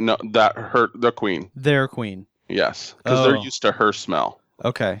 No, the queen. Their queen. Yes, because they're used to her smell.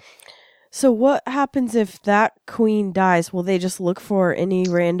 Okay. So what happens if that queen dies? Will they just look for any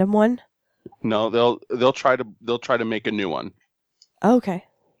random one? No, they'll try to make a new one. Okay.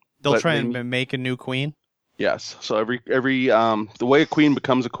 They'll try and make a new queen? Yes. So every the way a queen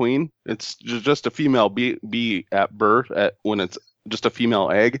becomes a queen, it's just a female bee at birth when it's just a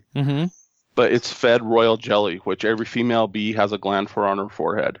female egg. Mm-hmm. But it's fed royal jelly, which every female bee has a gland for on her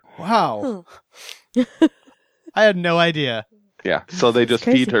forehead. Wow. I had no idea. Yeah, so they just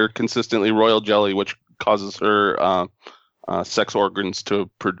feed her consistently royal jelly, which causes her sex organs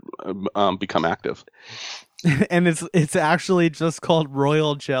to become active. And it's actually just called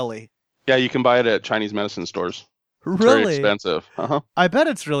royal jelly. Yeah, you can buy it at Chinese medicine stores. It's really very expensive. Uh-huh. I bet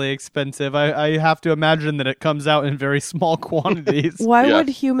it's really expensive. I have to imagine that it comes out in very small quantities. Why would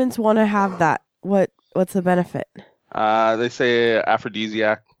humans want to have that? What's the benefit? They say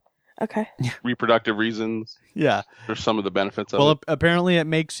aphrodisiac. Okay. Reproductive reasons. Yeah. There's some of the benefits of it. Well, apparently it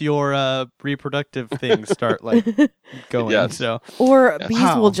makes your reproductive things start like going. Yes. So. Or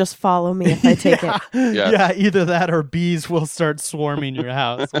bees will just follow me if I take it. Yes. Yeah, either that or bees will start swarming your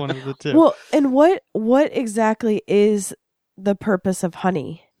house. One of the two. Well, and what exactly is the purpose of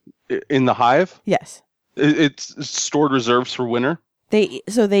honey? In the hive? Yes. It's stored reserves for winter. They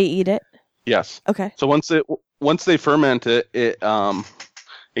eat it? Yes. Okay. So once they ferment it,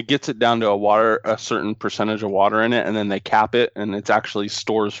 it gets it down to a certain percentage of water in it, and then they cap it, and it's actually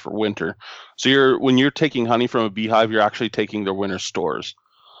stores for winter. So when you're taking honey from a beehive, you're actually taking their winter stores.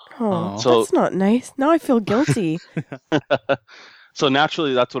 Oh, so that's not nice. Now I feel guilty. So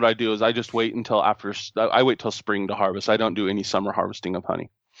naturally, that's what I do is I just wait until I wait till spring to harvest. I don't do any summer harvesting of honey.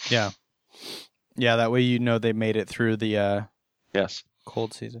 Yeah. Yeah, that way they made it through the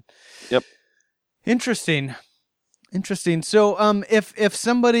cold season. Yep. Interesting. So, if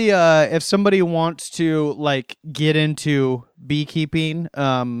somebody wants to like get into beekeeping,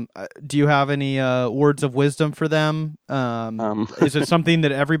 do you have any words of wisdom for them? Is it something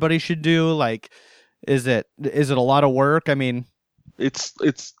that everybody should do? Like, is it a lot of work? I mean, it's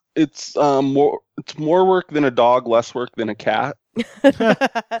more work than a dog, less work than a cat.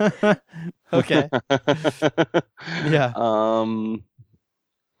 Okay. Yeah.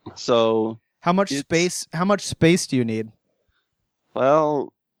 So. How much space do you need?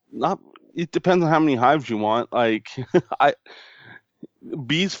 Well, it depends on how many hives you want. Like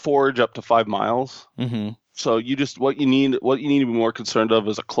bees forage up to 5 miles. Mm-hmm. So what you need to be more concerned of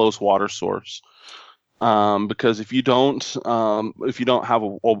is a close water source. Because if you don't have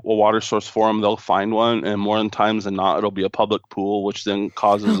a water source for them, they'll find one, and more than times than not, it'll be a public pool, which then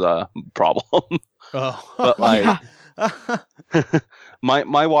causes a problem. Oh, But like,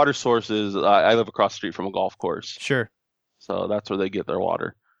 my water source is I live across the street from a golf course, sure. so that's where they get their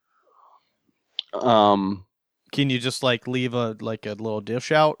water. Can you just like leave a little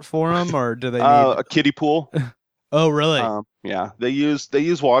dish out for them, or do they need a kiddie pool? Oh, really? Yeah, they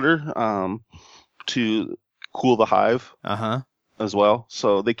use water to cool the hive as well.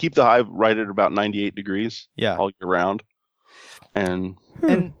 So they keep the hive right at about 98 degrees all year round. And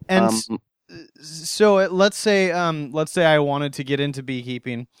so let's say I wanted to get into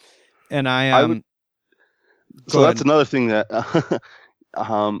beekeeping, and that's another thing that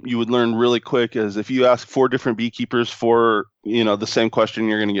you would learn really quick is if you ask 4 different beekeepers for the same question,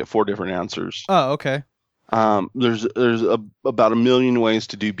 you're going to get 4 different answers. Oh, okay. There's about 1 million ways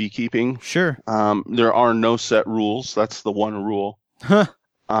to do beekeeping. Sure. There are no set rules. That's the one rule. Huh.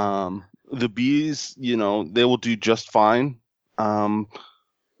 The bees, they will do just fine.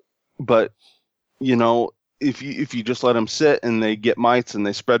 But if you just let them sit and they get mites and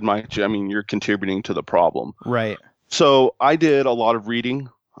they spread mites, I mean, you're contributing to the problem. Right. So I did a lot of reading,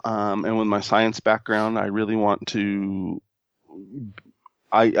 and with my science background, I really want to.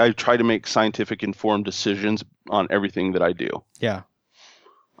 I try to make scientific informed decisions on everything that I do. Yeah.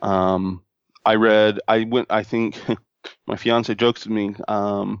 I think my fiance jokes with me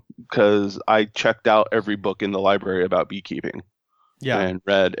because I checked out every book in the library about beekeeping. Yeah. And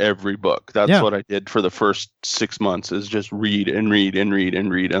read every book. That's what I did for the first 6 months is just read and read and read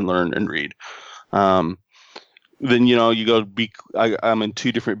and read and learn and read. Then, you go I'm in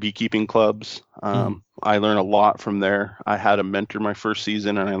 2 different beekeeping clubs. I learn a lot from there. I had a mentor my first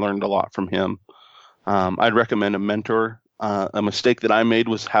season, and I learned a lot from him. I'd recommend a mentor. A mistake that I made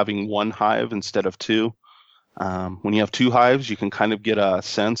was having 1 hive instead of 2. When you have 2 hives, you can kind of get a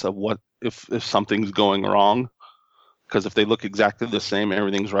sense of what if something's going wrong. Because if they look exactly the same,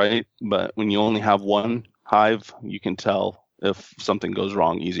 everything's right. But when you only have 1 hive, you can tell if something goes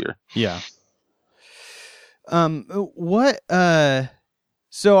wrong easier. Yeah. You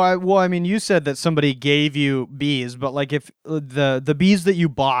said that somebody gave you bees, but like if the bees that you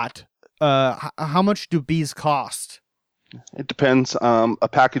bought, how much do bees cost? It depends. A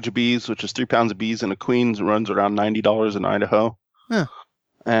package of bees, which is 3 pounds of bees and a queen, runs around $90 in Idaho. Yeah.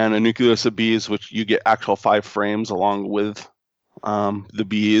 And a nucleus of bees, which you get actual 5 frames along with the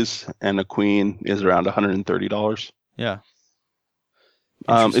bees, and a queen is around $130. Yeah.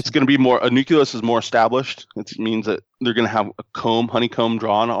 It's going to be a nucleus is more established. It means that they're going to have a honeycomb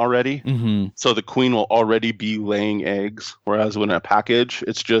drawn already. Mm-hmm. So the queen will already be laying eggs. Whereas when a package,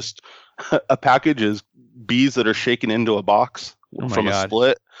 it's just a package is bees that are shaken into a box from a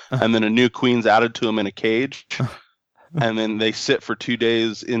split, and then a new queen's added to them in a cage. And then they sit for 2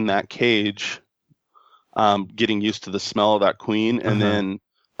 days in that cage, getting used to the smell of that queen. And then,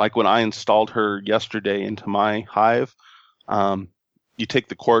 like when I installed her yesterday into my hive, you take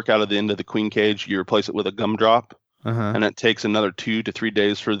the cork out of the end of the queen cage, you replace it with a gumdrop, and it takes another 2 to 3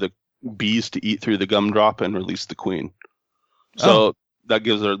 days for the bees to eat through the gumdrop and release the queen. So that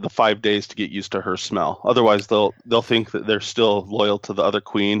gives her the 5 days to get used to her smell. Otherwise, they'll think that they're still loyal to the other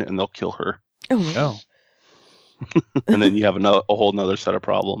queen, and they'll kill her. Oh. And then you have a whole nother set of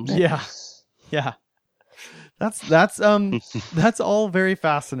problems. Yeah. That's all very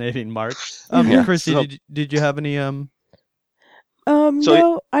fascinating, Mark. Christy, did you have any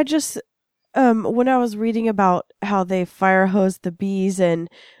No, I just when I was reading about how they fire hose the bees and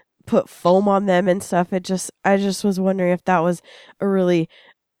put foam on them and stuff, I just was wondering if that was a really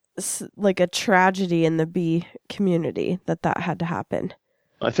like a tragedy in the bee community that had to happen.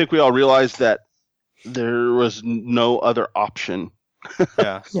 I think we all realized that there was no other option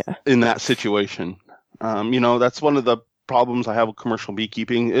in that situation. That's one of the problems I have with commercial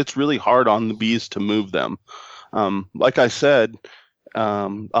beekeeping. It's really hard on the bees to move them. Like I said,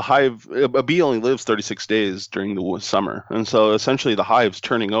 a bee only lives 36 days during the summer. And so essentially the hive's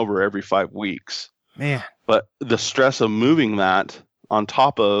turning over every 5 weeks. Man. But the stress of moving that on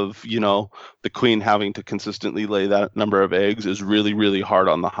top of, the queen having to consistently lay that number of eggs is really, really hard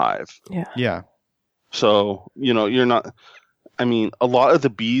on the hive. Yeah. Yeah. So, you're not, a lot of the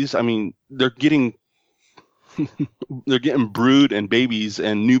bees, they're getting brood and babies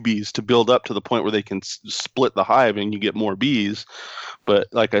and new bees to build up to the point where they can split the hive and you get more bees. But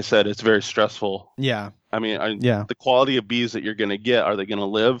like I said, it's very stressful. Yeah. The quality of bees that you're going to get, are they going to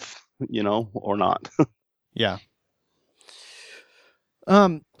live, or not? Yeah.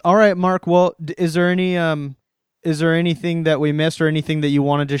 All right, Mark. Well, is there anything that we missed or anything that you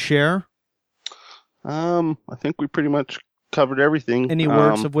wanted to share? I think we pretty much covered everything. Any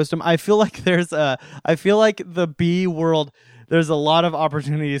words of wisdom? I feel like I feel like the bee world, there's a lot of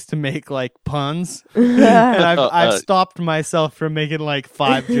opportunities to make like puns, and I've stopped myself from making like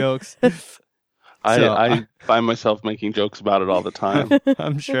 5 jokes. I find myself making jokes about it all the time.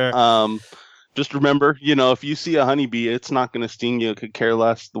 I'm sure. Just remember, if you see a honeybee, it's not going to sting you. It could care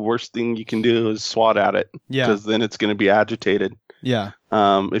less. The worst thing you can do is swat at it. Yeah. Because then it's going to be agitated. Yeah.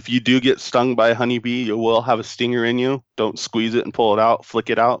 If you do get stung by a honeybee, you will have a stinger in you. Don't squeeze it and pull it out, flick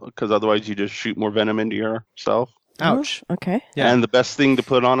it out, because otherwise you just shoot more venom into yourself. Ouch. Oh, okay. Yeah. And the best thing to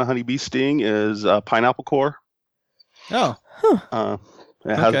put on a honeybee sting is pineapple core. Oh.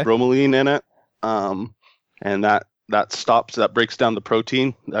 It has bromelain in it. And that breaks down the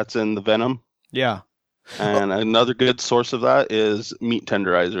protein that's in the venom. Yeah. And another good source of that is meat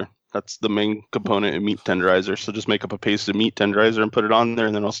tenderizer. That's the main component in meat tenderizer. So just make up a paste of meat tenderizer and put it on there,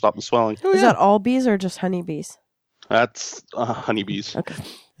 and then it'll stop the swelling. Is that all bees or just honeybees? That's honeybees. Okay.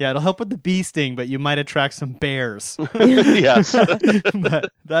 Yeah, it'll help with the bee sting, but you might attract some bears. Yes. But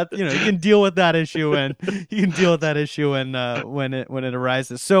that you can deal with that issue when it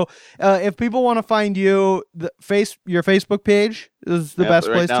arises. So if people want to find you, your Facebook page is the best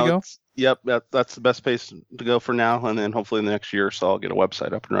place to go. Yep, that's the best place to go for now, and then hopefully in the next year or so I'll get a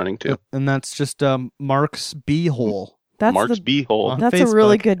website up and running too. And that's just Mark's Bee Hole. Mark's Bee Hole. That's Facebook. A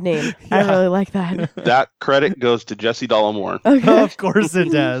really good name. Yeah. I really like that. That credit goes to Jesse Dollamore. Okay. Of course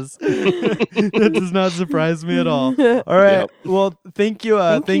it does. That does not surprise me at all. All right. Yep. Well, thank you.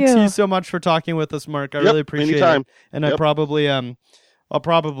 Thanks you so much for talking with us, Mark. I really appreciate it. And I probably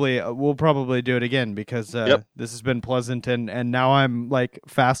we'll probably do it again because this has been pleasant and now I'm like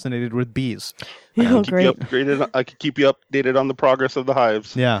fascinated with bees. Great. I could keep you updated on the progress of the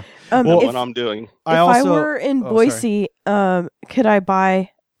hives. Yeah. What I'm doing. If I were in Boise, could I buy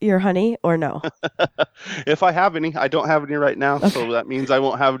your honey or no? If I have any, I don't have any right now, so that means I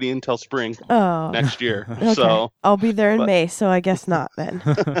won't have any until spring next year. Okay. So I'll be there in May, so I guess not then.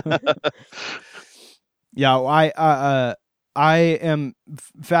 Yeah, I am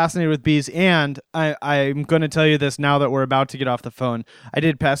fascinated with bees, and I'm going to tell you this now that we're about to get off the phone. I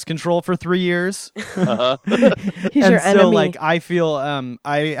did pest control for 3 years. He's your enemy. So, like, I feel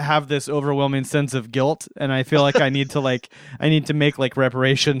I have this overwhelming sense of guilt, and I feel like I need to make like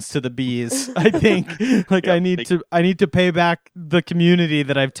reparations to the bees. I think I need to pay back the community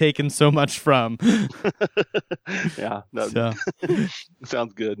that I've taken so much from. Yeah,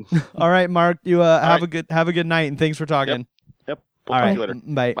 sounds good. All right, Mark, you have a good night, and thanks for talking. Yep. All right. Later.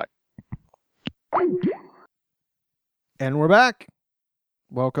 Bye. And we're back.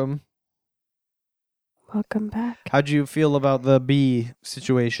 Welcome back. How'd you feel about the bee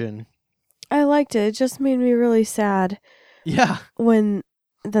situation? I liked it. It just made me really sad. Yeah.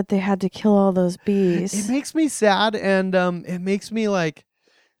 That they had to kill all those bees. It makes me sad, and it makes me like,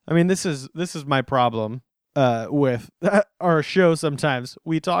 I mean, this is my problem with our show. Sometimes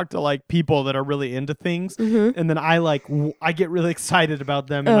we talk to like people that are really into things, and then I get really excited about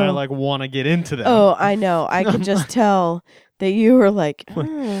them, and I like want to get into them. Oh, I know. I could just tell that you were like,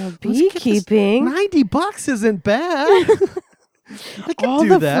 beekeeping. $90 isn't bad. I can all do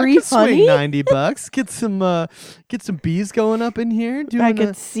the that. free honey. $90. Get some bees going up in here. I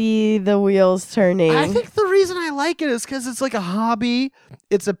could see the wheels turning. I think the reason I like it is because it's like a hobby.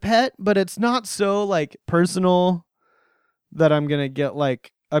 It's a pet, but it's not so like personal that I'm gonna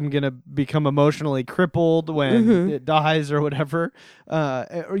become emotionally crippled when it dies or whatever.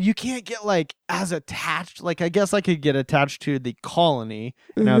 Or you can't get like as attached. Like I guess I could get attached to the colony,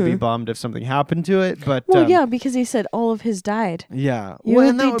 and I would be bummed if something happened to it. But yeah, because he said all of his died. Yeah, you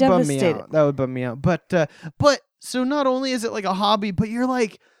would be devastated. That would bum me out. But so not only is it like a hobby, but you're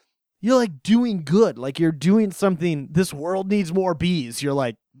like doing good. Like you're doing something. This world needs more bees. You're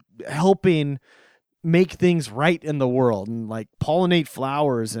like helping make things right in the world and like pollinate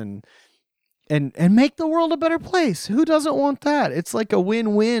flowers and make the world a better place. Who doesn't want that? It's like a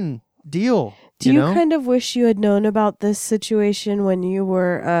win-win deal. Do you kind of wish you had known about this situation when you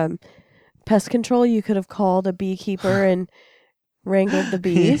were pest control? You could have called a beekeeper and wrangled the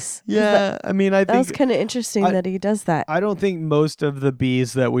bees. Yeah, I mean, I think that was kind of interesting that he does that. I don't think most of the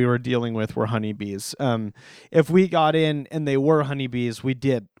bees that we were dealing with were honeybees. If we got in and they were honeybees, we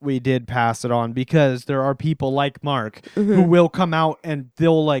did pass it on because there are people like Mark who will come out and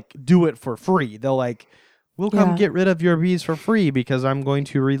they'll like do it for free. They'll like, we'll come get rid of your bees for free because I'm going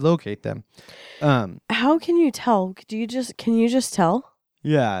to relocate them. How can you tell? Can you just tell?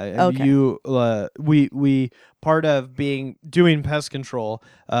 Yeah, Okay. we part of doing pest control.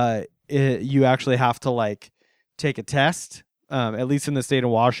 You actually have to like take a test. At least in the state of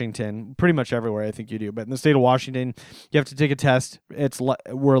Washington, pretty much everywhere I think you do, but in the state of Washington, you have to take a test.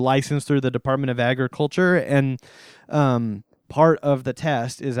 We're licensed through the Department of Agriculture, and part of the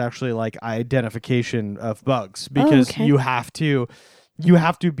test is actually like identification of bugs, because you have to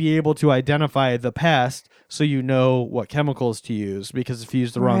be able to identify the pest so you know what chemicals to use, because if you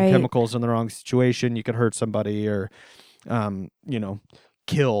use the wrong chemicals in the wrong situation, you could hurt somebody or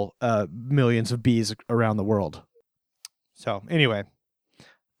kill millions of bees around the world. So anyway,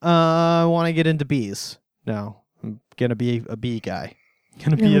 I want to get into bees now. I'm gonna be a bee guy.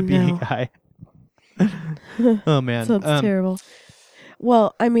 Bee guy. Oh man, sounds terrible.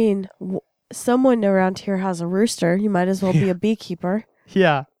 Well, I mean, someone around here has a rooster. You might as well be a beekeeper.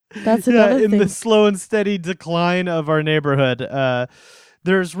 Yeah, that's another thing. In the slow and steady decline of our neighborhood,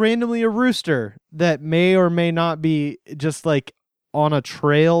 there's randomly a rooster that may or may not be just like on a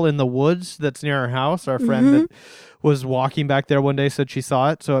trail in the woods that's near our house. Our friend that was walking back there one day said she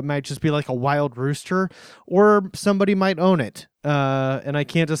saw it, so it might just be like a wild rooster, or somebody might own it, and I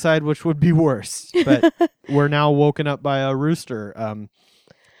can't decide which would be worse, but we're now woken up by a rooster. I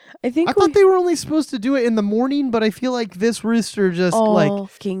thought they were only supposed to do it in the morning, but I feel like this rooster just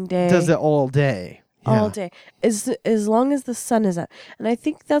does it all day. All day, as long as the sun is out. And I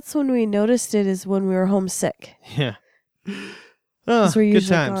think that's when we noticed it, is when we were homesick. Yeah. Good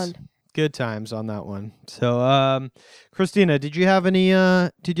times. Gone. Good times on that one. So, Christina, did you have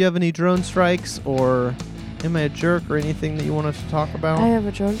any drone strikes, or am I a jerk, or anything that you wanted to talk about? I have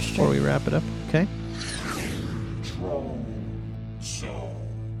a drone strike. Before we wrap it up, okay?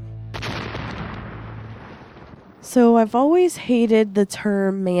 So I've always hated the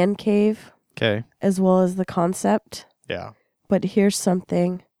term man cave. Okay. As well as the concept. Yeah. But here's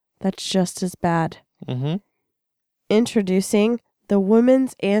something that's just as bad. Mm-hmm. Introducing the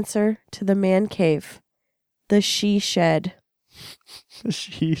woman's answer to the man cave. The she shed. The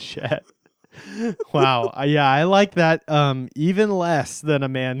she shed. Wow. Yeah, I like that even less than a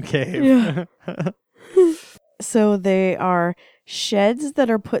man cave. Yeah. So they are sheds that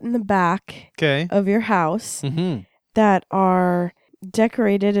are put in the back of your house that are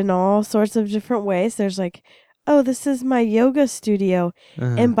decorated in all sorts of different ways. There's like, oh, this is my yoga studio.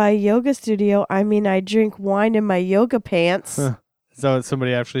 And by yoga studio, I mean I drink wine in my yoga pants. Is that what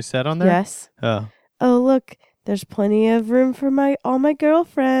somebody actually said on there? Yes. Oh, look, there's plenty of room for all my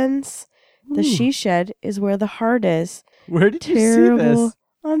girlfriends. Ooh. The she shed is where the heart is. Where did you see this?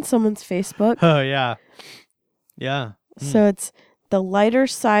 On someone's Facebook. Oh, yeah. Yeah. So it's the lighter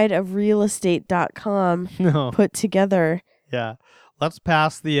side of realestate.com put together. Yeah. Let's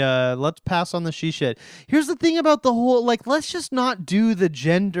pass on the she shed. Here's the thing about the whole, like, let's just not do the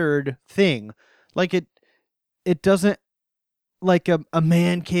gendered thing. Like it doesn't, like a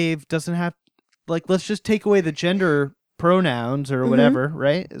man cave doesn't have, like, let's just take away the gender pronouns or whatever,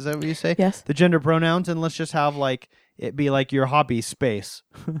 right? Is that what you say? Yes. The gender pronouns, and let's just have like it be like your hobby space.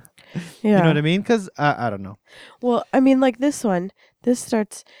 Yeah. You know what I mean? Because I don't know. Well, I mean, like this one, this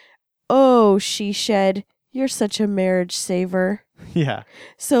starts, oh, she shed, you're such a marriage saver. Yeah.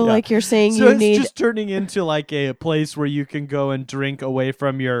 So like you're saying so you it's need just turning into like a place where you can go and drink away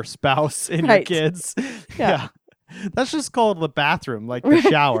from your spouse and your kids. Yeah. That's just called the bathroom, like the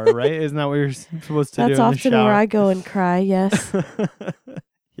shower, right? Isn't that what you're supposed to do? That's often where I go and cry, yes.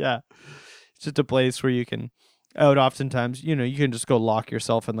 Yeah. It's just a place where you can, oftentimes, you can just go lock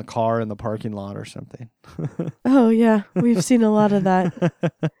yourself in the car in the parking lot or something. Oh, yeah. We've seen a lot of that.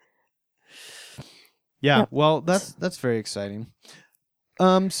 Yeah, yep. Well, that's very exciting.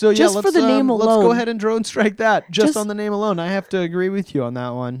 So yeah, just for the name alone, let's go ahead and drone strike that. Just on the name alone, I have to agree with you on that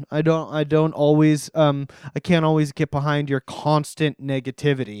one. I don't always, I can't always get behind your constant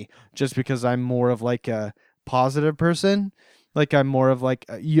negativity, just because I'm more of like a positive person. Like I'm more of like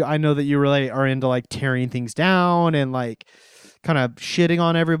you. I know that you really are into like tearing things down and like kind of shitting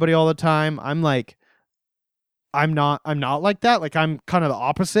on everybody all the time. I'm not like that. Like I'm kind of the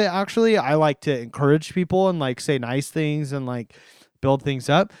opposite, actually. I like to encourage people and like say nice things and like build things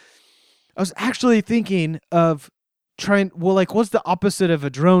up. I was actually thinking of what's the opposite of a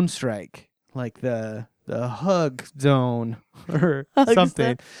drone strike? Like the hug zone or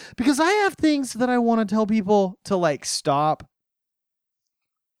something. Because I have things that I want to tell people to like stop.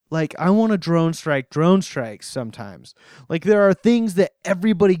 Like I want to drone strikes sometimes. Like there are things that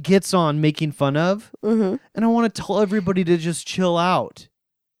everybody gets on making fun of, and I want to tell everybody to just chill out.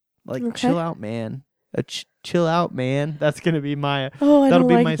 Like chill out, man. Chill out, man. That's gonna be that'll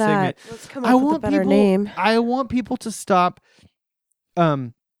be my segment. Let's come up with a better name. I want people to stop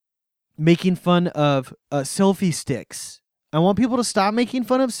making fun of selfie sticks. I want people to stop making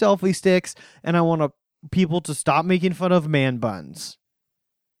fun of selfie sticks, and I want people to stop making fun of man buns.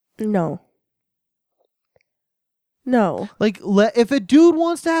 No. Like, if a dude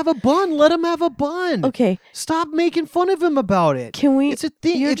wants to have a bun, let him have a bun. Okay. Stop making fun of him about it. Can we? It's a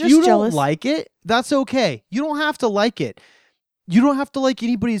thing. You're If just you jealous. don't like it, that's okay. You don't have to like it. You don't have to like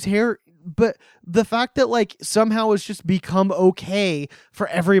anybody's hair. But the fact that like somehow it's just become okay for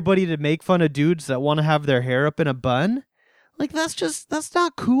everybody to make fun of dudes that want to have their hair up in a bun, like that's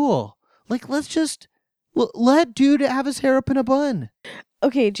not cool. Like, let's just let dude have his hair up in a bun.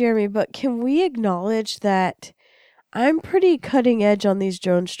 Okay, Jeremy, but can we acknowledge that I'm pretty cutting edge on these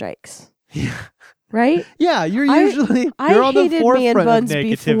drone strikes? Yeah. Right? Yeah, you're I usually you're on the hated forefront man buns of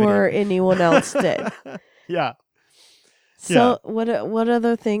negativity. before anyone else did. Yeah. So what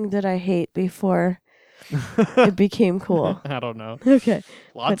other thing did I hate before it became cool? I don't know. Okay.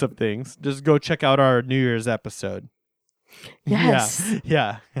 Lots of things. Just go check out our New Year's episode. Yes.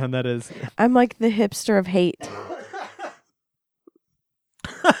 Yeah. And that is I'm like the hipster of hate.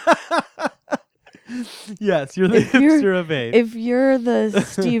 yes, you're the hipster of hate. If you're the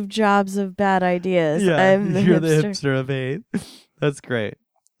Steve Jobs of bad ideas, I'm the you're hipster. the hipster of hate. That's great.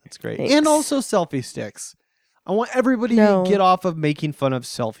 That's great. Thanks. And also selfie sticks. I want everybody No. to get off of making fun of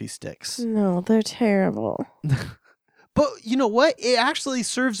selfie sticks. No, they're terrible. But you know what? It actually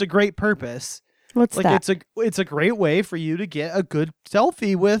serves a great purpose. What's Like that? it's a great way for you to get a good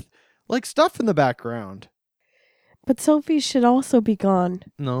selfie with like stuff in the background. But selfies should also be gone.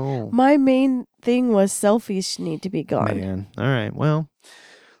 No. My main thing was selfies need to be gone. Man. All right. Well,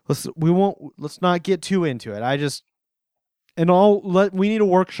 let's not get too into it. We need to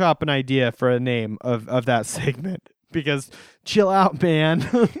workshop an idea for a name of that segment, because chill out, man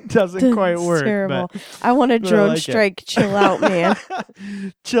doesn't quite It's work. terrible. But I want a but I drone like it. strike. Chill out, man.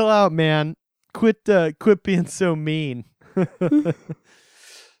 Chill out, man. Quit being so mean.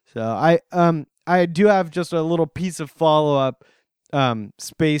 So I do have just a little piece of follow-up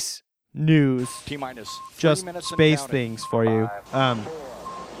space news. T-minus 3 Just minutes and space counting. things for you. 5, 4,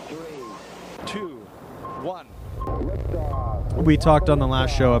 3, 2, 1. We talked on the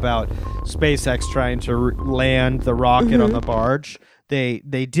last show about SpaceX trying to land the rocket on the barge. They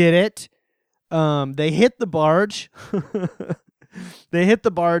did it. They hit the barge. They hit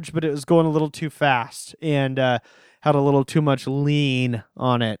the barge, but it was going a little too fast and had a little too much lean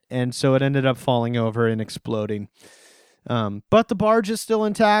on it, and so it ended up falling over and exploding. But the barge is still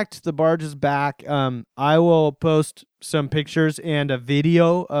intact. The barge is back. I will post some pictures and a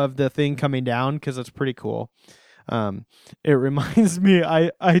video of the thing coming down because it's pretty cool. It reminds me,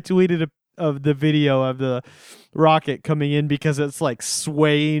 I tweeted of the video of the rocket coming in because it's like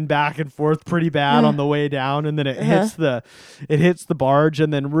swaying back and forth pretty bad on the way down, and then it hits the barge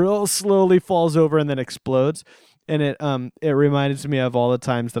and then real slowly falls over and then explodes. And it reminds me of all the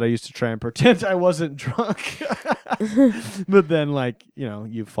times that I used to try and pretend I wasn't drunk, but then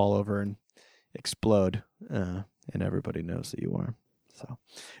you fall over and explode, and everybody knows that you are. So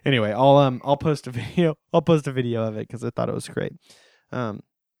anyway, I'll post a video. I'll post a video of it because I thought it was great.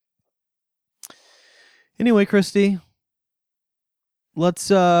 Anyway, Christy, let's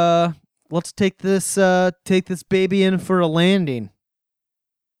take this baby in for a landing.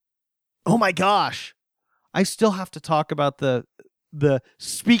 Oh my gosh. I still have to talk about the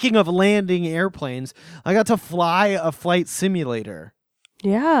speaking of landing airplanes, I got to fly a flight simulator.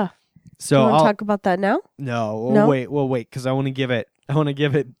 Yeah. So Do you want I'll to talk about that now? No, No? we'll wait because I want to give it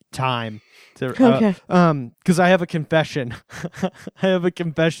time to Okay. because I have a confession. I have a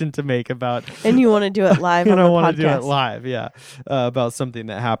confession to make about And you want to do it live on and the I podcast. want to do it live, yeah, about something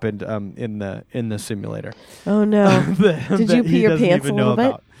that happened in the simulator. Oh no. Did you pee your pants a little bit?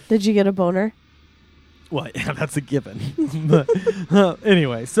 About. Did you get a boner? Well, yeah, that's a given. But,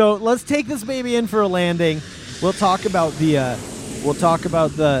 anyway, so let's take this baby in for a landing. We'll talk about the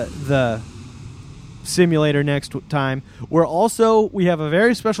simulator next time. We have a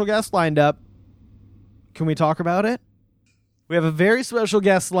very special guest lined up. Can we talk about it? We have a very special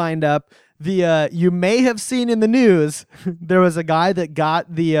guest lined up. You may have seen in the news there was a guy that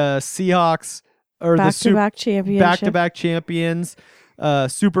got the Seahawks or Back-to-back championship. back-to-back champions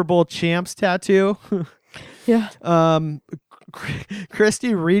Super Bowl champs tattoo. Yeah.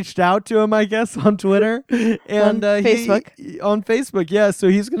 Christy reached out to him, I guess, on Twitter and Facebook. On Facebook, yeah. So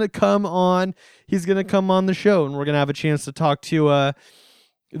he's gonna come on. He's gonna come on the show, and we're gonna have a chance to talk to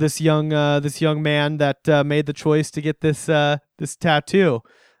this young man that made the choice to get this tattoo,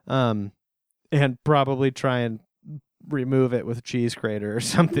 and probably try and remove it with a cheese grater or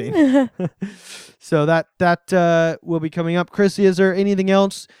something. So that will be coming up. Chrissy, is there anything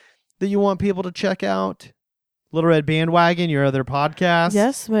else that you want people to check out? Little Red Bandwagon, your other podcast.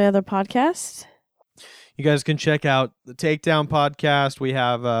 Yes, my other podcast. You guys can check out the Takedown podcast. We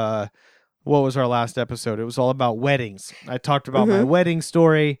have, what was our last episode? It was all about weddings. I talked about my wedding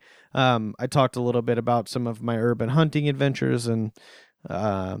story. I talked a little bit about some of my urban hunting adventures, and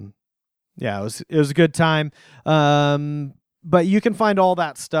it was a good time. But you can find all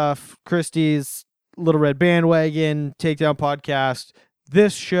that stuff, Christie's Little Red Bandwagon, Takedown podcast,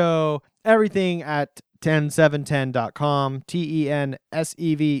 this show, everything at 10710.com,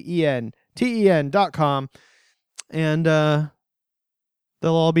 TENSEVENTEN.com, and they'll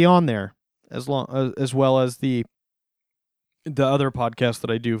all be on there as well as the other podcast that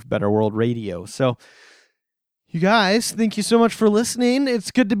I do, Better World Radio. So, you guys, thank you so much for listening.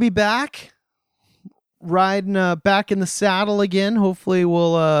 It's good to be back, riding back in the saddle again. Hopefully,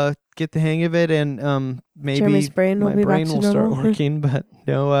 we'll get the hang of it, and maybe Jeremy's brain will start working, but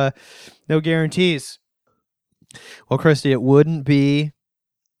no guarantees. Well, Christy, it wouldn't be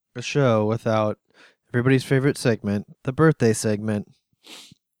a show without everybody's favorite segment, the birthday segment.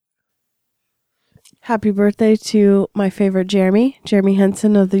 Happy birthday to my favorite Jeremy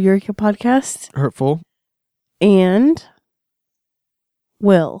Henson of the Eureka podcast. Hurtful. And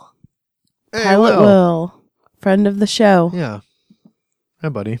Will. Hey, Pilot Will. Friend of the show. Yeah. Hi,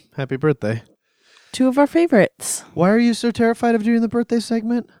 buddy. Happy birthday. Two of our favorites. Why are you so terrified of doing the birthday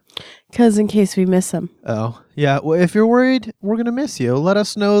segment? Because in case we miss him. Oh, yeah. Well, if you're worried we're going to miss you, let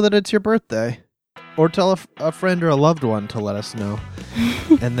us know that it's your birthday. Or tell a friend or a loved one to let us know.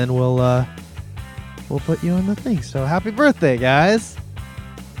 And then we'll put you on the thing. So happy birthday, guys.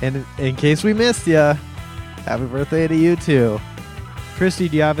 And in case we missed you, happy birthday to you too. Christy,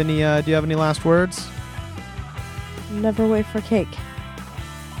 do you have any last words? Never wait for cake.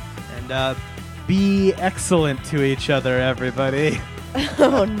 And be excellent to each other, everybody.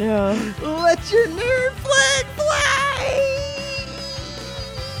 Oh no. Let your nerd flag fly!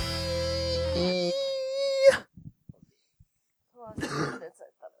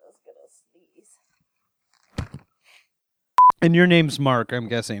 And your name's Mark, I'm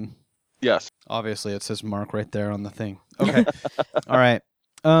guessing. Yes. Obviously, it says Mark right there on the thing. Okay. All right.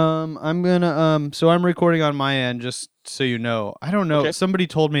 I'm gonna so I'm recording on my end, just so you know. I don't know. Okay. Somebody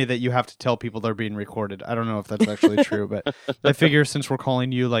told me that you have to tell people they're being recorded. I don't know if that's actually true, but I figure since we're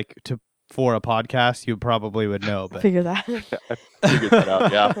calling you for a podcast, you probably would know. But Figure that. I figured that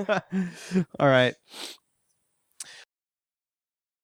out. Yeah. All right.